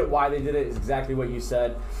 I get why they did it. It's exactly what you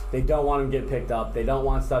said. They don't want him to get picked up. They don't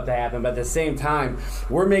want stuff to happen. But at the same time,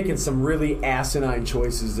 we're making some really asinine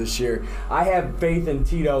choices this year. I have faith in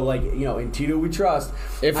Tito. In Tito we trust.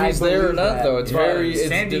 If he's there or not, though, it's very...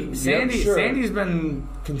 Sandy's been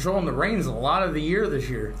controlling the reins a lot of the year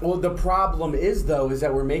this year. Well, the problem is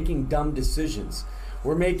that we're making dumb decisions.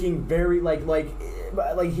 We're making very, like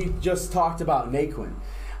he just talked about Naquin.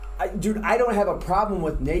 Dude, I don't have a problem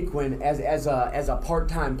with Naquin as a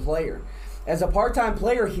part-time player. As a part-time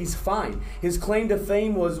player, he's fine. His claim to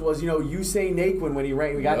fame was you say Naquin when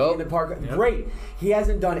we got in the park. Yep. Great. He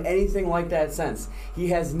hasn't done anything like that since. He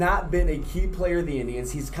has not been a key player of the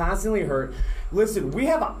Indians. He's constantly hurt. Listen, we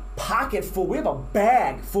have a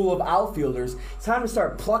bag full of outfielders. It's time to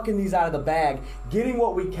start plucking these out of the bag, getting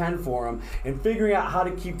what we can for them, and figuring out how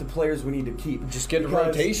to keep the players we need to keep. Just get a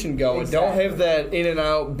rotation going. Exactly. Don't have that in and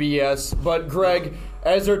out BS. But Greg,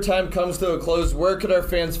 as our time comes to a close, where can our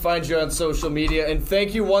fans find you on social media? And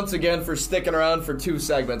thank you once again for sticking around for 2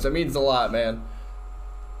 segments. That means a lot, man.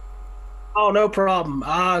 Oh, no problem.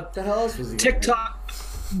 What the hell else was he TikTok,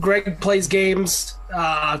 Greg Plays Games.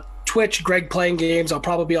 Twitch, Greg Playing Games. I'll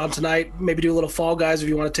probably be on tonight. Maybe do a little Fall Guys if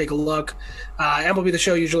you want to take a look. MLB The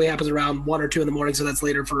Show usually happens around 1 or 2 in the morning, so that's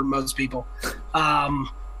later for most people. Outside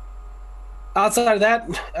of that,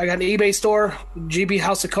 I got an eBay store, GB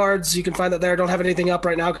House of Cards. You can find that there. I don't have anything up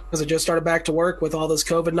right now because I just started back to work with all this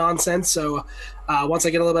COVID nonsense. So once I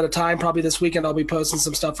get a little bit of time, probably this weekend, I'll be posting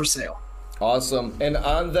some stuff for sale. Awesome. And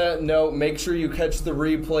on that note, make sure you catch the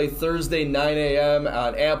replay Thursday 9 a.m.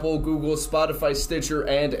 on Apple, Google, Spotify, Stitcher,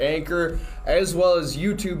 and Anchor, as well as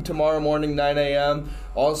YouTube tomorrow morning 9 a.m.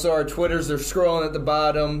 Also, our Twitters are scrolling at the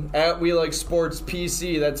bottom, at We Like Sports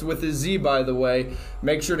PC. That's with a Z, by the way.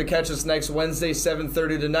 Make sure to catch us next Wednesday,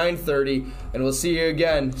 7:30 to 9:30, and we'll see you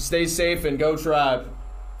again. Stay safe and go Tribe.